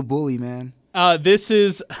 He's the bully, man. This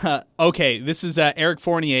is okay. This is Eric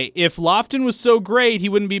Fournier. If Lofton was so great, he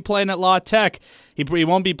wouldn't be playing at La Tech. He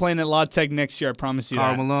won't be playing at La Tech next year. I promise you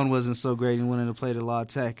Karl that. Malone wasn't so great. He wouldn't have played at La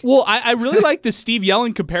Tech. Well, I really like the Steve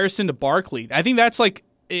Yellen comparison to Barkley. I think that's like.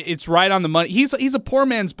 It's right on the money. He's a poor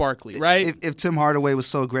man's Barkley, right? If Tim Hardaway was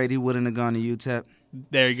so great, he wouldn't have gone to UTEP.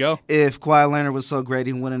 There you go. If Kawhi Leonard was so great,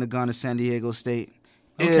 he wouldn't have gone to San Diego State.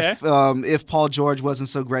 Okay. If Paul George wasn't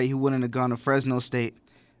so great, he wouldn't have gone to Fresno State.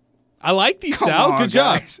 I like these, Come Sal. on, Good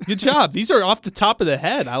job. guys. Good job. These are off the top of the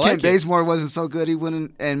head. I like Kent it. Bazemore wasn't so good, he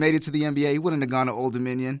wouldn't and made it to the NBA. He wouldn't have gone to Old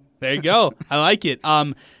Dominion. There you go. I like it.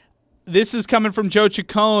 This is coming from Joe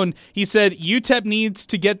Chacon. He said UTEP needs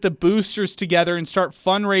to get the boosters together and start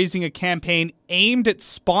fundraising a campaign aimed at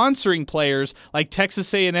sponsoring players like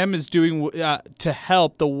Texas A&M is doing to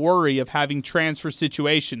help the worry of having transfer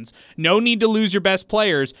situations. No need to lose your best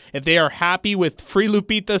players if they are happy with free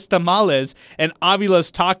Lupitas Tamales and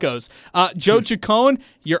Avila's Tacos. Joe Chacon,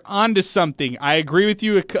 you're onto something. I agree with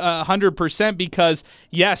you 100% because,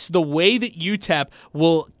 yes, the way that UTEP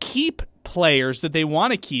will keep players that they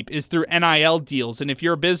want to keep is through NIL deals. And if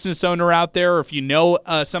you're a business owner out there, or if you know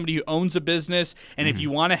somebody who owns a business, and if you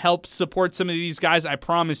want to help support some of these guys, I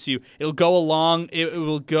promise you, it will go a long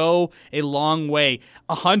way.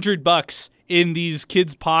 $100 in these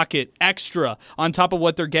kids' pocket extra on top of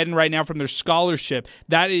what they're getting right now from their scholarship.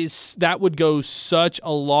 That would go such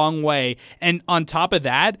a long way. And on top of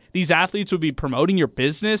that, these athletes would be promoting your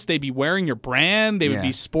business. They'd be wearing your brand. They would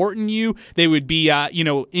be sporting you. They would be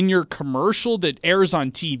in your commercial that airs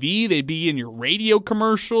on TV. They'd be in your radio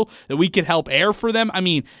commercial that we could help air for them. I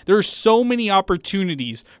mean, there's so many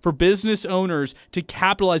opportunities for business owners to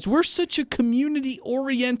capitalize. We're such a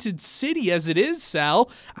community-oriented city as it is,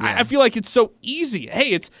 Sal. Yeah. I feel like it's so easy.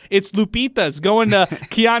 Hey, it's Lupitas going to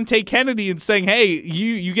Keontae Kennedy and saying, hey,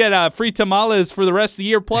 you get free tamales for the rest of the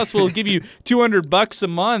year, plus we'll give you $200 a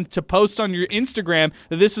month to post on your Instagram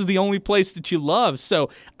that this is the only place that you love. So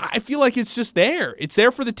I feel like it's just there. It's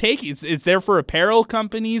there for the taking. It's there for apparel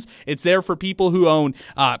companies. It's there for people who own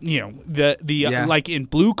like in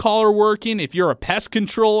blue collar working. If you're a pest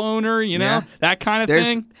control owner, that kind of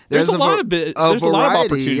thing. There's a lot of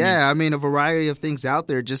opportunities. Yeah, I mean a variety of things out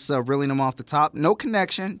there. Just reeling them off the top. No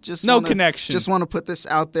connection. Just want to put this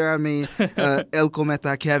out there. I mean, El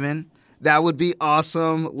Cometa Kevin. That would be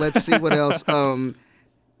awesome. Let's see what else.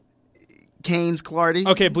 Canes Clardy.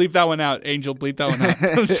 Okay, bleep that one out, Angel. Bleep that one out.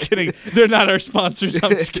 I'm just kidding. They're not our sponsors. I'm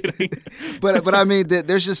just kidding. but I mean,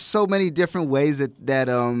 there's just so many different ways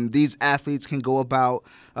that these athletes can go about,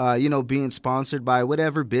 being sponsored by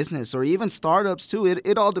whatever business or even startups too.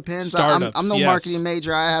 It all depends. Startups, I'm no marketing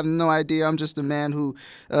major. I have no idea. I'm just a man who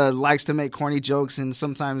likes to make corny jokes, and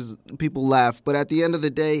sometimes people laugh. But at the end of the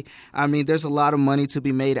day, I mean, there's a lot of money to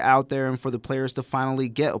be made out there, and for the players to finally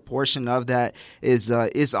get a portion of that is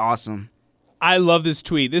awesome. I love this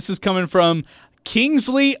tweet. This is coming from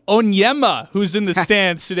Kingsley Onyema, who's in the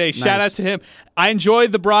stands today. Nice. Shout out to him. I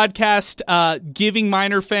enjoyed the broadcast, giving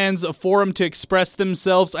Miner fans a forum to express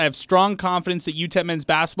themselves. I have strong confidence that UTEP men's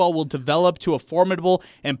basketball will develop to a formidable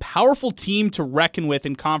and powerful team to reckon with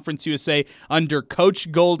in Conference USA under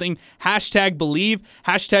Coach Golding. #Believe.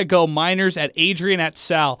 #Go Miners at Adrian at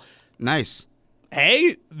Sal. Nice.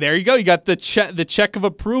 Hey, there you go. You got the check of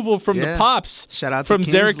approval from the pops. Shout out to from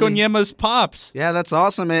Zarek Onyema's pops. Yeah, that's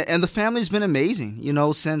awesome. And the family's been amazing,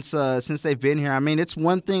 since they've been here. I mean, it's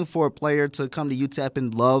one thing for a player to come to UTEP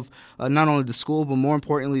and love not only the school, but more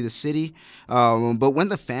importantly, the city. But when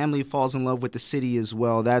the family falls in love with the city as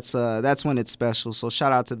well, that's when it's special. So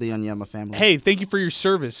shout out to the Onyema family. Hey, thank you for your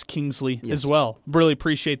service, Kingsley, as well. Really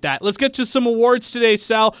appreciate that. Let's get to some awards today,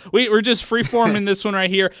 Sal. We're just free-forming this one right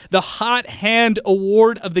here. The Hot Hand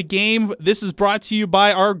Award of the game. This is brought to you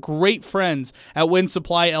by our great friends at Wind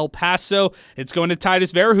Supply El Paso. It's going to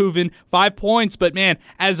Titus Verhoeven, 5 points. But, man,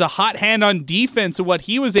 as a hot hand on defense and what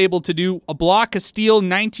he was able to do, a block, a steal,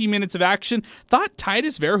 19 minutes of action, thought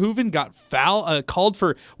Titus Verhoeven got called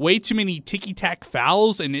for way too many ticky-tack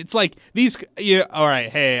fouls. And it's like these, all right,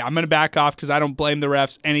 hey, I'm going to back off because I don't blame the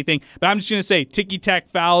refs, anything. But I'm just going to say ticky-tack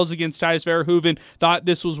fouls against Titus Verhoeven. Thought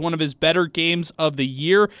this was one of his better games of the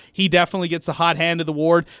year. He definitely gets a hot hand of the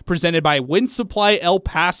award presented by Wind Supply El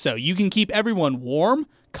Paso. You can keep everyone warm,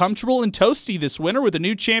 comfortable, and toasty this winter with a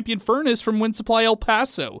new Champion furnace from Wind Supply El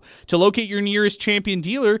Paso. To locate your nearest Champion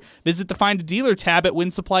dealer, visit the Find a Dealer tab at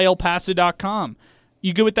windsupplyelpaso.com.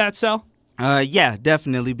 You good with that, Sal? Yeah,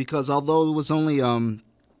 definitely, because although it was only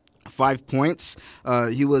 5 points.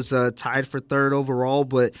 He was tied for third overall,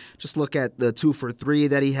 but just look at the 2 for 3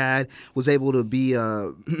 that he had. Was able to be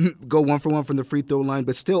go 1 for 1 from the free throw line,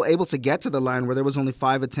 but still able to get to the line where there was only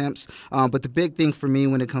 5 attempts. But the big thing for me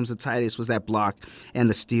when it comes to Titus was that block and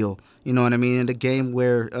the steal. You know what I mean? In a game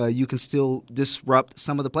where you can still disrupt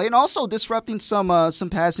some of the play, and also disrupting some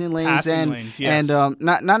passing lanes, yes. and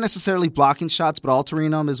not necessarily blocking shots, but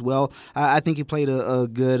altering them as well. I think he played a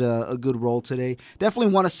good role today.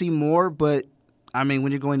 Definitely want to see more, but I mean,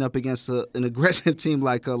 when you're going up against an aggressive team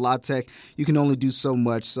like La Tech, you can only do so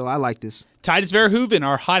much. So I like this. Titus Verhoeven,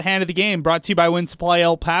 our hot hand of the game, brought to you by Wind Supply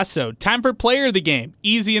El Paso. Time for player of the game.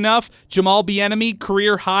 Easy enough. Jamal Bieniemy,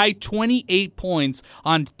 career high, 28 points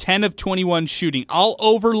on 10 of 21 shooting. I'll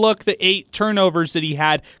overlook the 8 turnovers that he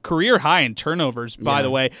had. Career high in turnovers, by the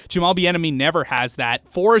way. Jamal Bieniemy never has that.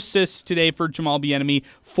 4 assists today for Jamal Bieniemy,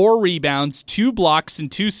 4 rebounds, 2 blocks,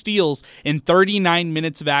 and 2 steals in 39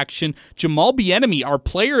 minutes of action. Jamal Bieniemy, our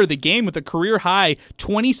player of the game, with a career high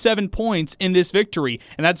 27 points in this victory.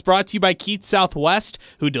 And that's brought to you by Keith Southwest,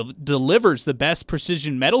 who delivers the best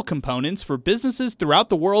precision metal components for businesses throughout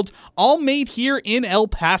the world, all made here in El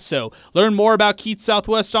Paso. Learn more about Keith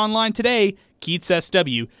Southwest online today,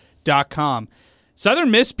 KeithsSW.com. Southern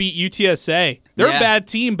Miss beat UTSA. They're a bad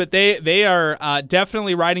team, but they are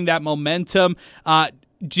definitely riding that momentum.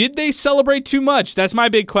 Did they celebrate too much? That's my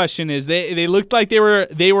big question. Is they looked like they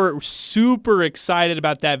were super excited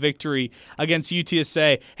about that victory against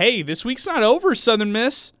UTSA. Hey, this week's not over, Southern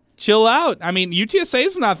Miss. Chill out. I mean, UTSA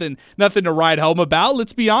is nothing to write home about.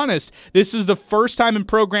 Let's be honest. This is the first time in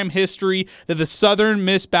program history that the Southern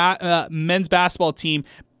Miss men's basketball team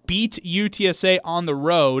beat UTSA on the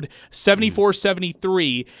road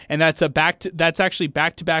 74-73, and that's actually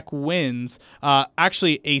back-to-back wins.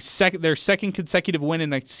 Their second consecutive win in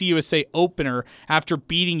the CUSA opener after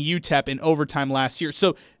beating UTEP in overtime last year.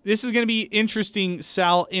 So this is going to be interesting,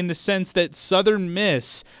 Sal, in the sense that Southern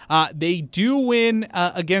Miss, they do win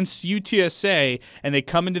against UTSA, and they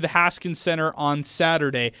come into the Haskins Center on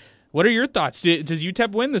Saturday. What are your thoughts? Does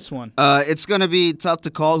UTEP win this one? It's going to be tough to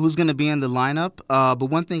call who's going to be in the lineup. But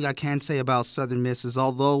one thing I can say about Southern Miss is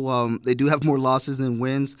although they do have more losses than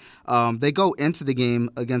wins, they go into the game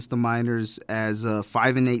against the Miners as a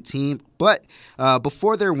 5-8 team. But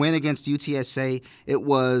before their win against UTSA, it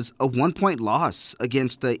was a 1-point loss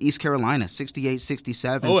against East Carolina,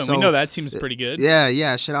 68-67. Oh, and we know that team's pretty good.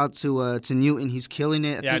 Yeah. Shout out to Newton. He's killing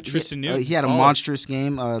it. Tristan Newton. He had a monstrous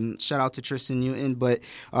game. Shout out to Tristan Newton. But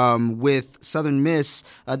with Southern Miss,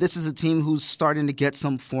 this is a team who's starting to get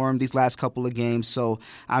some form these last couple of games. So,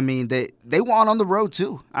 I mean, they won on the road,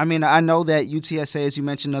 too. I mean, I know that UTSA, as you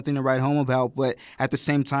mentioned, nothing to write home about. But at the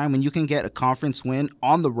same time, when you can get a conference win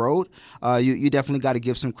on the road, you definitely got to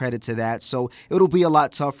give some credit to that. So it'll be a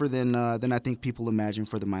lot tougher than I think people imagine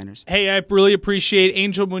for the Miners. Hey, I really appreciate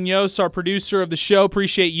Angel Munoz, our producer of the show.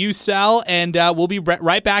 Appreciate you, Sal. And we'll be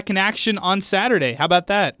right back in action on Saturday. How about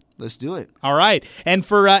that? Let's do it. All right. And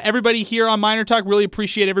for everybody here on Miner Talk, really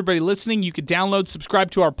appreciate everybody listening. You can download,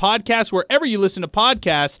 subscribe to our podcast wherever you listen to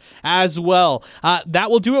podcasts as well.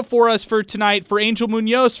 That will do it for us for tonight. For Angel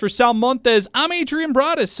Munoz, for Sal Montes, I'm Adrian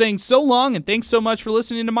Broadus saying so long and thanks so much for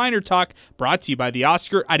listening to Miner Talk, brought to you by the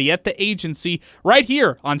Oscar Arieta Agency right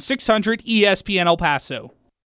here on 600 ESPN El Paso.